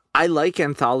 I like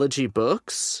anthology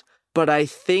books, but I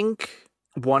think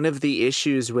one of the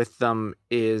issues with them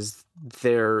is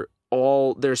they're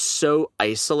so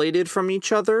isolated from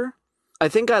each other. I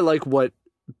think I like what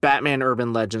Batman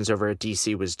Urban Legends over at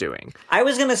DC was doing. I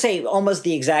was going to say almost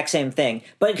the exact same thing,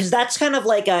 but because that's kind of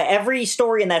like every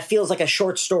story in that feels like a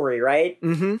short story, right?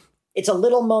 Mm-hmm. It's a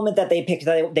little moment that they picked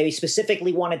that they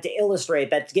specifically wanted to illustrate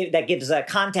that gives a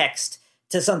context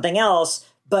to something else,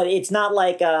 but it's not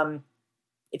like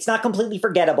it's not completely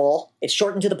forgettable. It's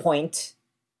short and to the point.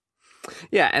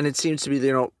 Yeah, and it seems to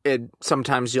be,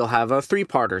 sometimes you'll have a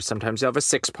 3-parter, sometimes you'll have a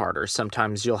 6-parter,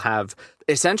 sometimes you'll have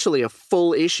essentially a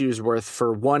full issue's worth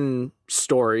for one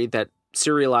story that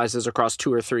serializes across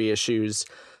 2 or 3 issues,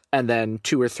 and then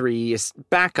 2 or 3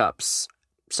 backups.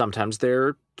 Sometimes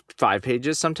they're 5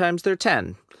 pages, sometimes they're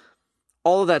 10.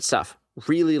 All of that stuff.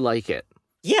 Really like it.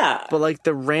 Yeah. But like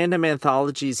the random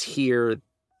anthologies here,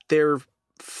 they're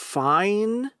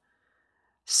fine.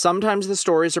 Sometimes the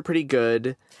stories are pretty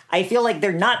good. I feel like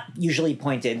they're not usually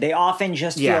pointed. They often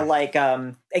just feel like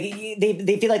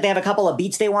they feel like they have a couple of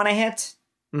beats they want to hit.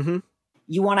 Mm-hmm.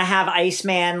 You want to have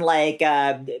Iceman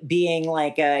being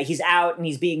he's out and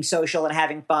he's being social and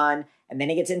having fun, and then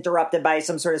he gets interrupted by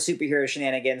some sort of superhero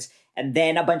shenanigans, and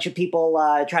then a bunch of people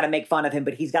try to make fun of him,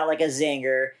 but he's got like a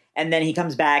zinger, and then he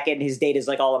comes back and his date is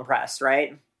like all impressed,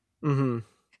 right? Mm-hmm.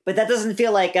 But that doesn't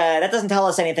feel like that doesn't tell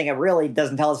us anything. It really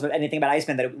doesn't tell us anything about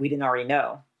Iceman that we didn't already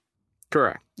know.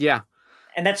 Correct. Yeah.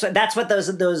 And that's what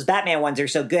those Batman ones are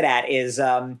so good at is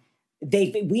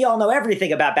we all know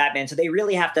everything about Batman, so they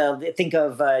really have to think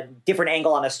of a different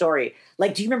angle on a story.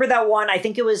 Like, do you remember that one? I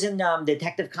think it was in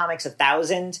Detective Comics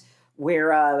 1000,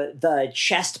 where the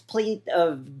chest plate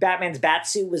of Batman's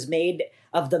batsuit was made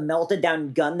of the melted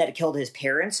down gun that killed his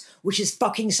parents, which is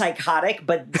fucking psychotic,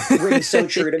 but rings so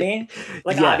true to me.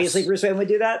 Like, yes. Obviously Bruce Wayne would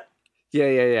do that.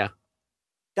 Yeah.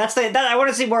 I want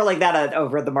to see more like that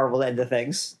over at the Marvel end of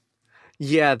things.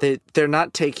 Yeah, they're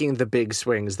not taking the big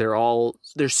swings.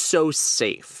 They're so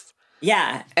safe.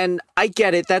 Yeah. And I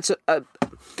get it. That's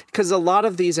because a lot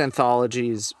of these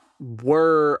anthologies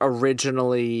were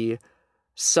originally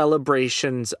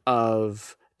celebrations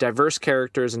of diverse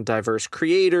characters and diverse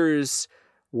creators,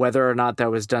 whether or not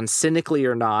that was done cynically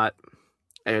or not.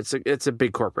 It's a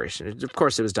big corporation. Of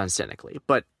course it was done cynically,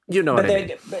 but you know what I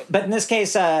mean. But in this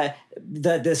case,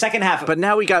 the second half. But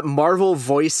now we got Marvel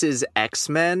voices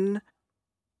X-Men.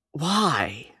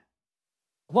 Why?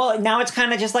 Well, now it's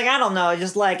kind of just like, I don't know,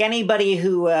 just like anybody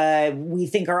who we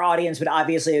think our audience would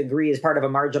obviously agree is part of a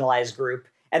marginalized group.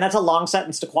 And that's a long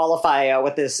sentence to qualify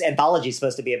what this anthology is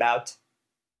supposed to be about.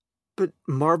 But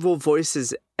Marvel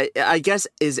voices, I guess,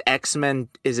 is X-Men,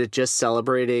 is it just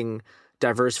celebrating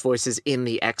diverse voices in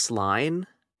the X line?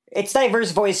 It's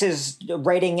diverse voices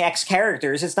writing X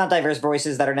characters. It's not diverse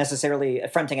voices that are necessarily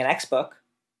fronting an X book.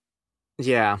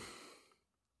 Yeah.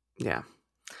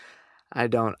 I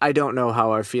don't know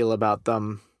how I feel about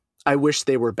them. I wish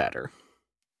they were better.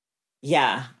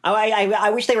 Yeah, I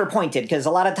wish they were pointed, because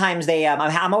a lot of times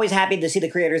I'm always happy to see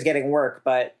the creators getting work,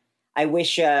 but I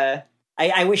wish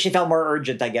I wish it felt more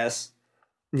urgent, I guess.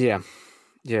 Yeah.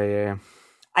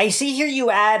 I see here you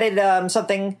added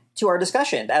something to our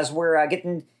discussion as we're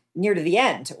getting near to the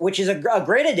end, which is a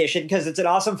great addition because it's an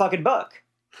awesome fucking book.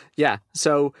 Yeah,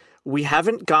 so we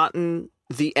haven't gotten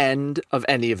the end of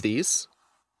any of these.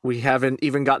 We haven't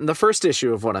even gotten the first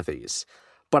issue of one of these.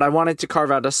 But I wanted to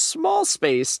carve out a small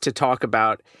space to talk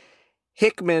about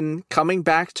Hickman coming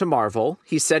back to Marvel.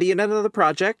 He said he had another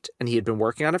project, and he had been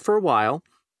working on it for a while.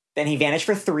 Then he vanished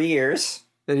for 3 years.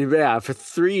 For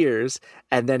 3 years.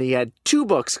 And then he had 2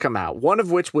 books come out, one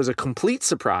of which was a complete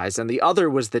surprise, and the other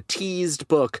was the teased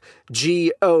book,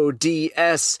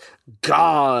 Gods,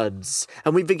 Gods.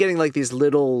 And we've been getting like these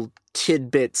little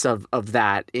tidbits of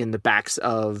that in the backs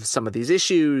of some of these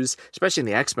issues, especially in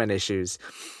the X-Men issues.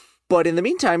 But in the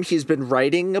meantime, he's been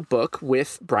writing a book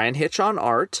with Brian Hitch on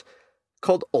art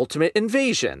called Ultimate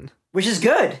Invasion. Which is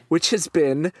good. Which has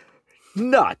been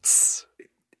nuts.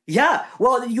 Yeah,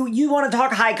 well, you want to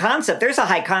talk high concept. There's a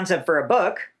high concept for a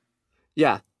book.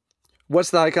 Yeah. What's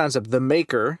the high concept? The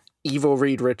maker, Evil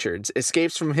Reed Richards,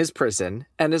 escapes from his prison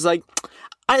and is like,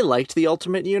 I liked the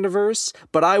Ultimate Universe,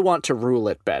 but I want to rule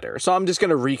it better. So I'm just going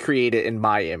to recreate it in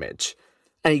my image.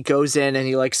 And he goes in and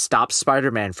he like stops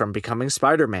Spider-Man from becoming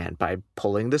Spider-Man by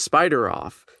pulling the spider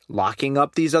off, locking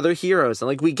up these other heroes. And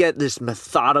like we get this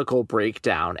methodical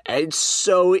breakdown. And it's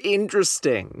so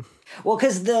interesting. Well,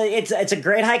 because it's a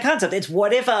great high concept. It's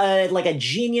what if a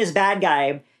genius bad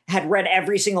guy had read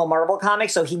every single Marvel comic,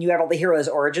 so he knew all the heroes'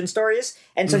 origin stories,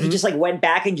 and so he just like went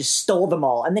back and just stole them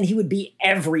all, and then he would be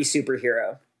every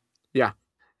superhero. Yeah.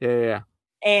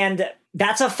 And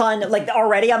that's a fun, like,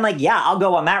 already I'm like, yeah, I'll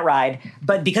go on that ride.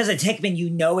 But because it's Hickman, you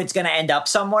know it's going to end up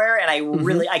somewhere, and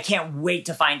I can't wait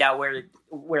to find out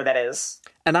where that is.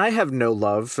 And I have no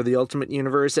love for the Ultimate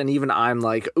Universe, and even I'm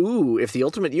like, ooh, if the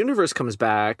Ultimate Universe comes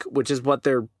back, which is what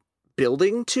they're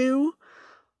building to,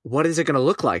 what is it going to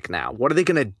look like now? What are they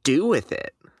going to do with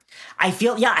it? I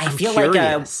feel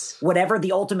curious. Like whatever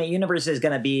the Ultimate Universe is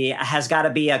going to be has got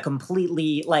to be a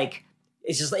completely, like,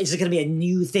 it's going to be a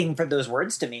new thing for those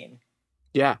words to mean.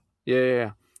 Yeah.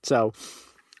 So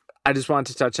I just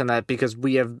wanted to touch on that because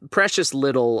we have precious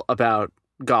little about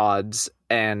gods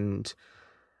and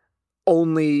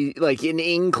only like an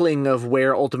inkling of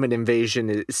where Ultimate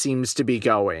Invasion seems to be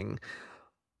going.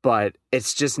 But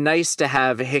it's just nice to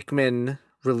have Hickman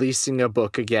releasing a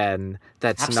book again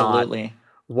that's Absolutely. Not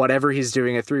whatever he's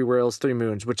doing at Three Worlds, Three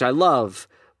Moons, which I love,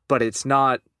 but it's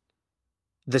not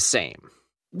the same.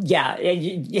 Yeah,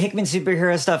 Hickman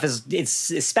superhero stuff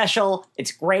it's special,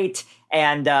 it's great,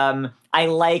 and I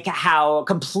like how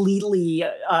completely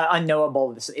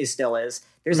unknowable this still is.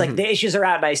 There's like the issues are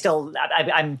out,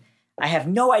 and I have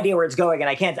no idea where it's going, and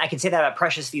I can say that about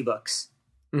precious few books.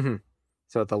 Mm-hmm.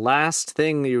 So the last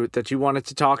thing that you wanted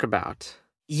to talk about.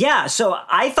 Yeah, so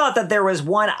I thought that there was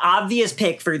one obvious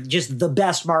pick for just the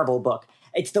best Marvel book.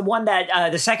 It's the one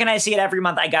that the second I see it every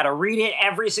month, I got to read it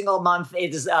every single month.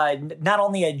 It is not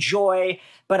only a joy,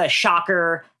 but a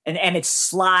shocker, and it's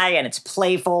sly and it's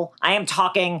playful. I am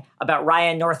talking about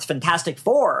Ryan North's Fantastic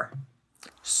Four.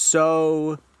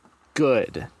 So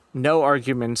good. No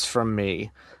arguments from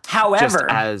me. However, just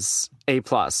as A+.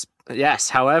 Yes,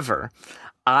 however,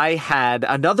 I had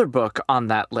another book on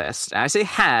that list. And I say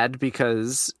had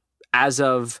because as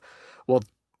of,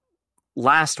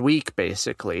 last week,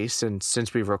 basically,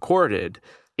 since we recorded,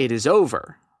 it is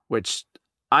over, which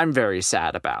I'm very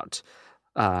sad about.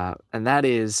 And that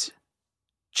is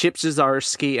Chip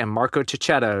Zdarsky and Marco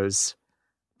Cicchetto's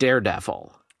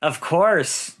Daredevil. Of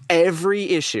course. Every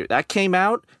issue that came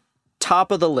out,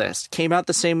 top of the list. Came out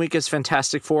the same week as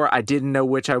Fantastic Four. I didn't know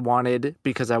which I wanted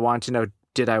because I wanted to know,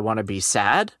 did I want to be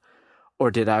sad or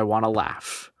did I want to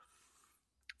laugh?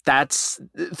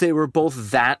 They were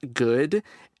both that good,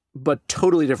 but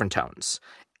totally different tones.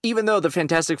 Even though the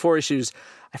Fantastic Four issues,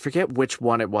 I forget which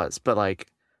one it was, but like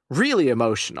really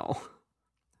emotional.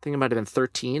 I think it might have been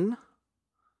 13.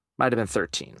 Might have been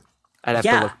 13. I'd have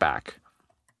to look back.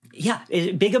 Yeah,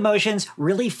 big emotions,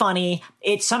 really funny.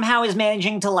 It somehow is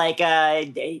managing to like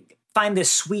find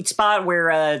this sweet spot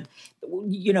where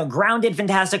grounded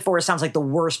Fantastic Four sounds like the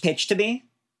worst pitch to me.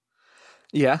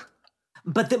 Yeah.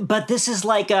 But this is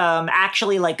like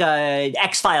actually like a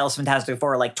X-Files Fantastic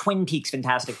Four, like Twin Peaks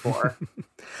Fantastic Four.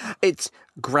 It's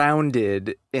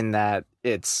grounded in that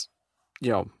it's,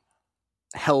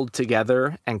 held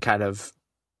together and kind of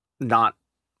not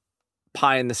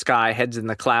pie in the sky, heads in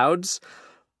the clouds,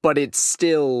 but it's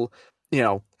still,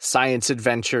 science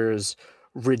adventures,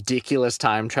 ridiculous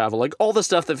time travel, like all the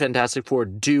stuff that Fantastic Four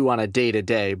do on a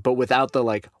day-to-day, but without the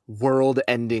like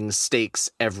world-ending stakes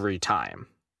every time.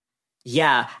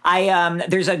 Yeah,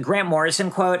 there's a Grant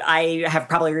Morrison quote I have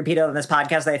probably repeated on this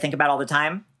podcast that I think about all the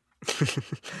time,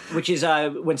 which is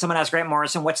when someone asks Grant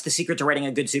Morrison, what's the secret to writing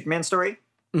a good Superman story?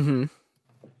 Mm-hmm.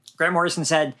 Grant Morrison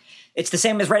said, it's the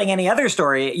same as writing any other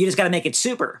story. You just got to make it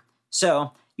super.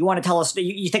 So you want to tell us,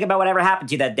 you think about whatever happened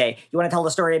to you that day. You want to tell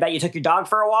the story about you took your dog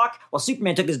for a walk? Well,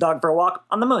 Superman took his dog for a walk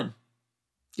on the moon.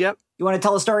 Yep. You want to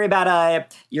tell a story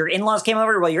about your in-laws came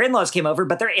over? Well, your in-laws came over,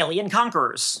 but they're alien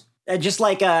conquerors.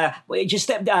 Superman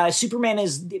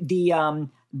is the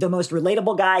most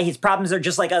relatable guy. His problems are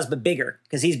just like us, but bigger,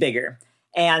 because he's bigger.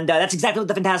 And that's exactly what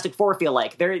the Fantastic Four feel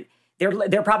like. Their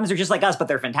problems are just like us, but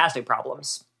they're fantastic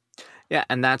problems. Yeah,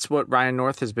 and that's what Ryan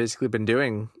North has basically been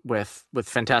doing with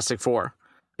Fantastic Four.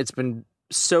 It's been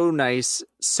so nice,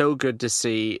 so good to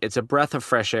see. It's a breath of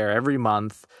fresh air every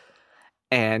month.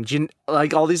 And you,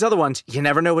 like all these other ones, you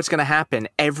never know what's going to happen.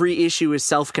 Every issue is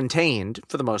self-contained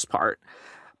for the most part,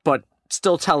 but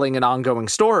still telling an ongoing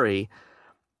story.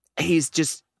 He's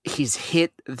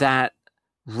hit that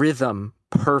rhythm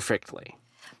perfectly.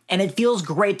 And it feels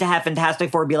great to have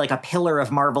Fantastic Four be like a pillar of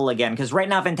Marvel again, because right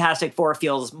now Fantastic Four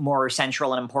feels more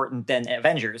central and important than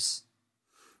Avengers.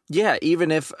 Yeah,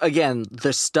 even if, again,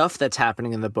 the stuff that's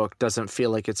happening in the book doesn't feel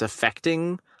like it's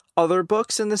affecting other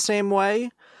books in the same way,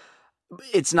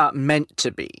 it's not meant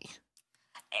to be.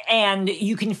 And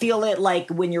you can feel it like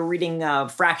when you're reading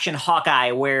Fraction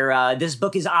Hawkeye, where this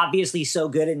book is obviously so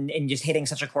good and just hitting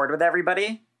such a chord with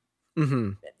everybody.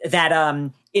 Mm-hmm.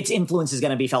 That its influence is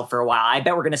going to be felt for a while. I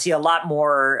bet we're going to see a lot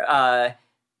more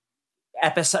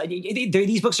episode.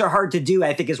 These books are hard to do,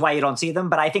 I think, is why you don't see them.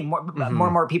 But I think more and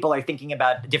more people are thinking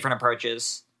about different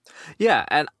approaches. Yeah,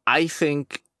 and I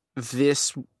think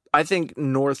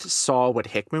North saw what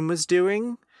Hickman was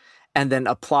doing and then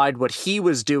applied what he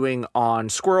was doing on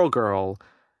Squirrel Girl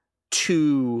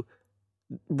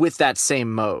with that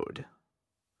same mode.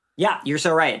 Yeah, you're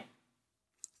so right.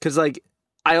 Because, like,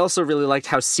 I also really liked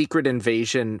how Secret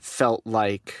Invasion felt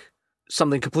like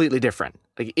something completely different.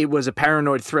 Like, it was a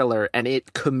paranoid thriller, and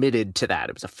it committed to that.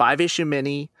 It was a 5-issue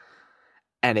mini,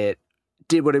 and it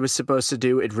did what it was supposed to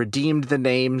do. It redeemed the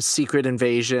name Secret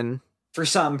Invasion. For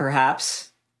some, perhaps.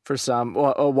 For some.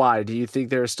 Well, why? Do you think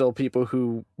there are still people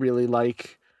who really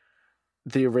like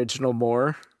the original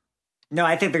more? No,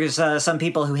 I think there's some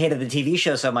people who hated the TV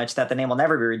show so much that the name will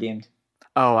never be redeemed.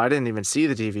 Oh, I didn't even see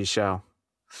the TV show.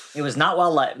 It was not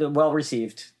well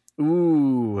received.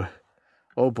 Ooh.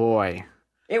 Oh, boy.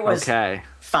 It was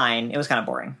fine. It was kind of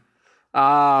boring.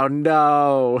 Oh,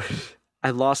 no.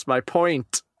 I lost my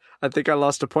point. I think I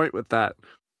lost a point with that.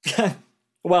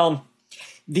 Well,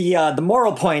 the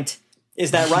moral point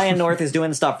is that Ryan North is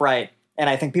doing stuff right, and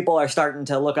I think people are starting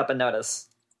to look up and notice.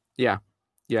 Yeah.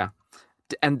 Yeah.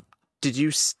 And did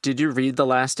you read the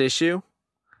last issue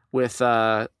with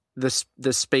the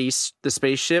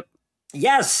spaceship?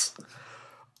 Yes.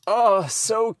 Oh,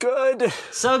 so good.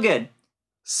 So good.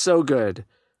 So good.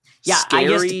 Yeah,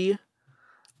 scary,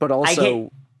 but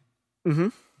also.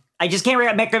 I just can't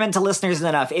recommend to listeners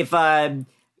enough. If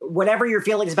whatever your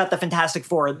feelings about the Fantastic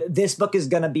Four, this book is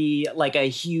going to be like a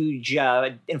huge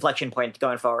inflection point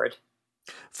going forward.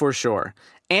 For sure.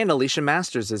 And Alicia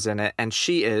Masters is in it, and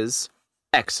she is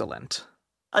excellent.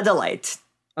 A delight.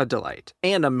 A delight.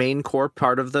 And a main core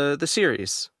part of the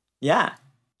series. Yeah.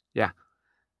 Yeah.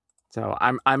 So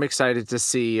I'm excited to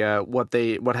see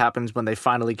what happens when they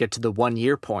finally get to the 1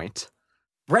 year point.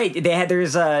 Right.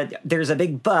 There's a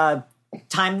big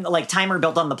timer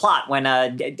built on the plot when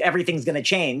everything's going to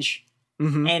change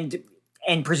and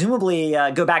presumably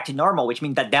go back to normal, which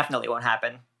means that definitely won't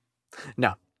happen.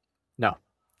 No.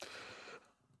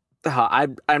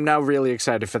 I'm now really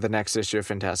excited for the next issue of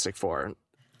Fantastic Four.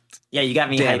 Yeah, you got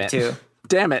me hyped too.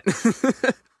 Damn it.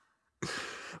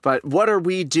 But what are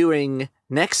we doing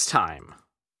next time?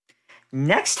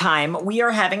 Next time, we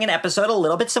are having an episode a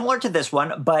little bit similar to this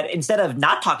one, but instead of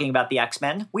not talking about the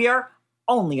X-Men, we are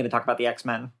only going to talk about the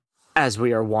X-Men. As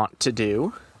we are wont to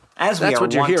do. That's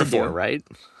what you're here for, right?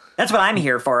 That's what I'm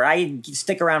here for. I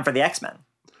stick around for the X-Men.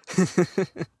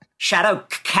 Shadow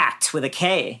Cat with a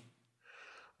K.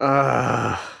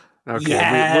 Okay,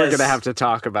 yes. We're going to have to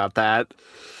talk about that.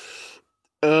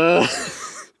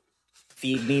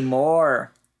 Feed me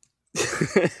more.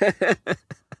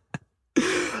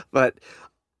 But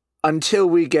until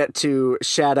we get to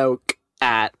Shadow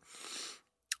Cat,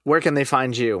 where can they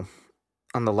find you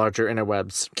on the larger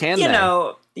interwebs? Can they? You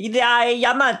know,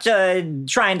 I'm not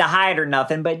trying to hide or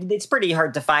nothing, but it's pretty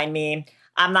hard to find me.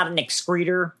 I'm not an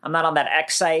excreter. I'm not on that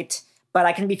X site, but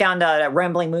I can be found at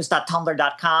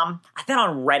ramblingmoose.tumblr.com. I've been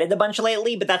on Reddit a bunch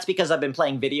lately, but that's because I've been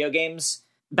playing video games,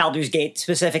 Baldur's Gate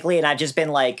specifically, and I've just been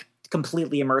like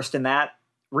completely immersed in that.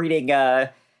 reading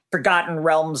Forgotten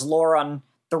Realms lore on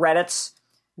the Reddits.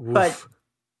 Oof.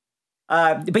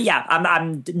 But yeah,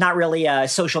 I'm not really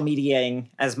social mediaing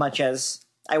as much as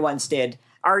I once did.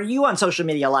 Are you on social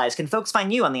media, Elias? Can folks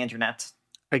find you on the internet?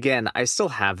 Again, I still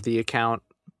have the account,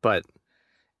 but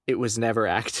it was never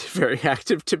very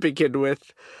active to begin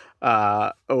with.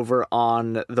 Over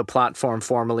on the platform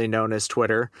formerly known as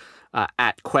Twitter,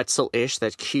 at Quetzalish,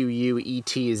 that's QUETZELISH.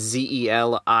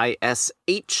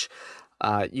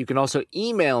 You can also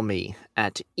email me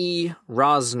at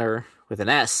erosner with an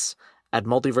S at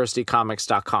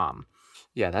multiversitycomics.com.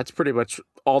 Yeah, that's pretty much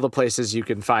all the places you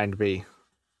can find me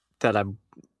that I'm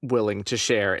willing to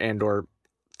share and or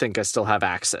think I still have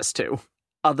access to.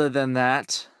 Other than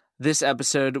that, this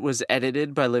episode was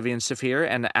edited by Livy and Saphir,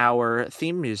 and our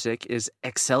theme music is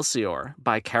Excelsior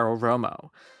by Carol Romo.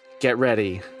 Get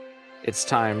ready. It's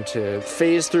time to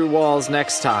phase through walls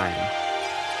next time.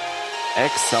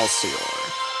 Excelsior.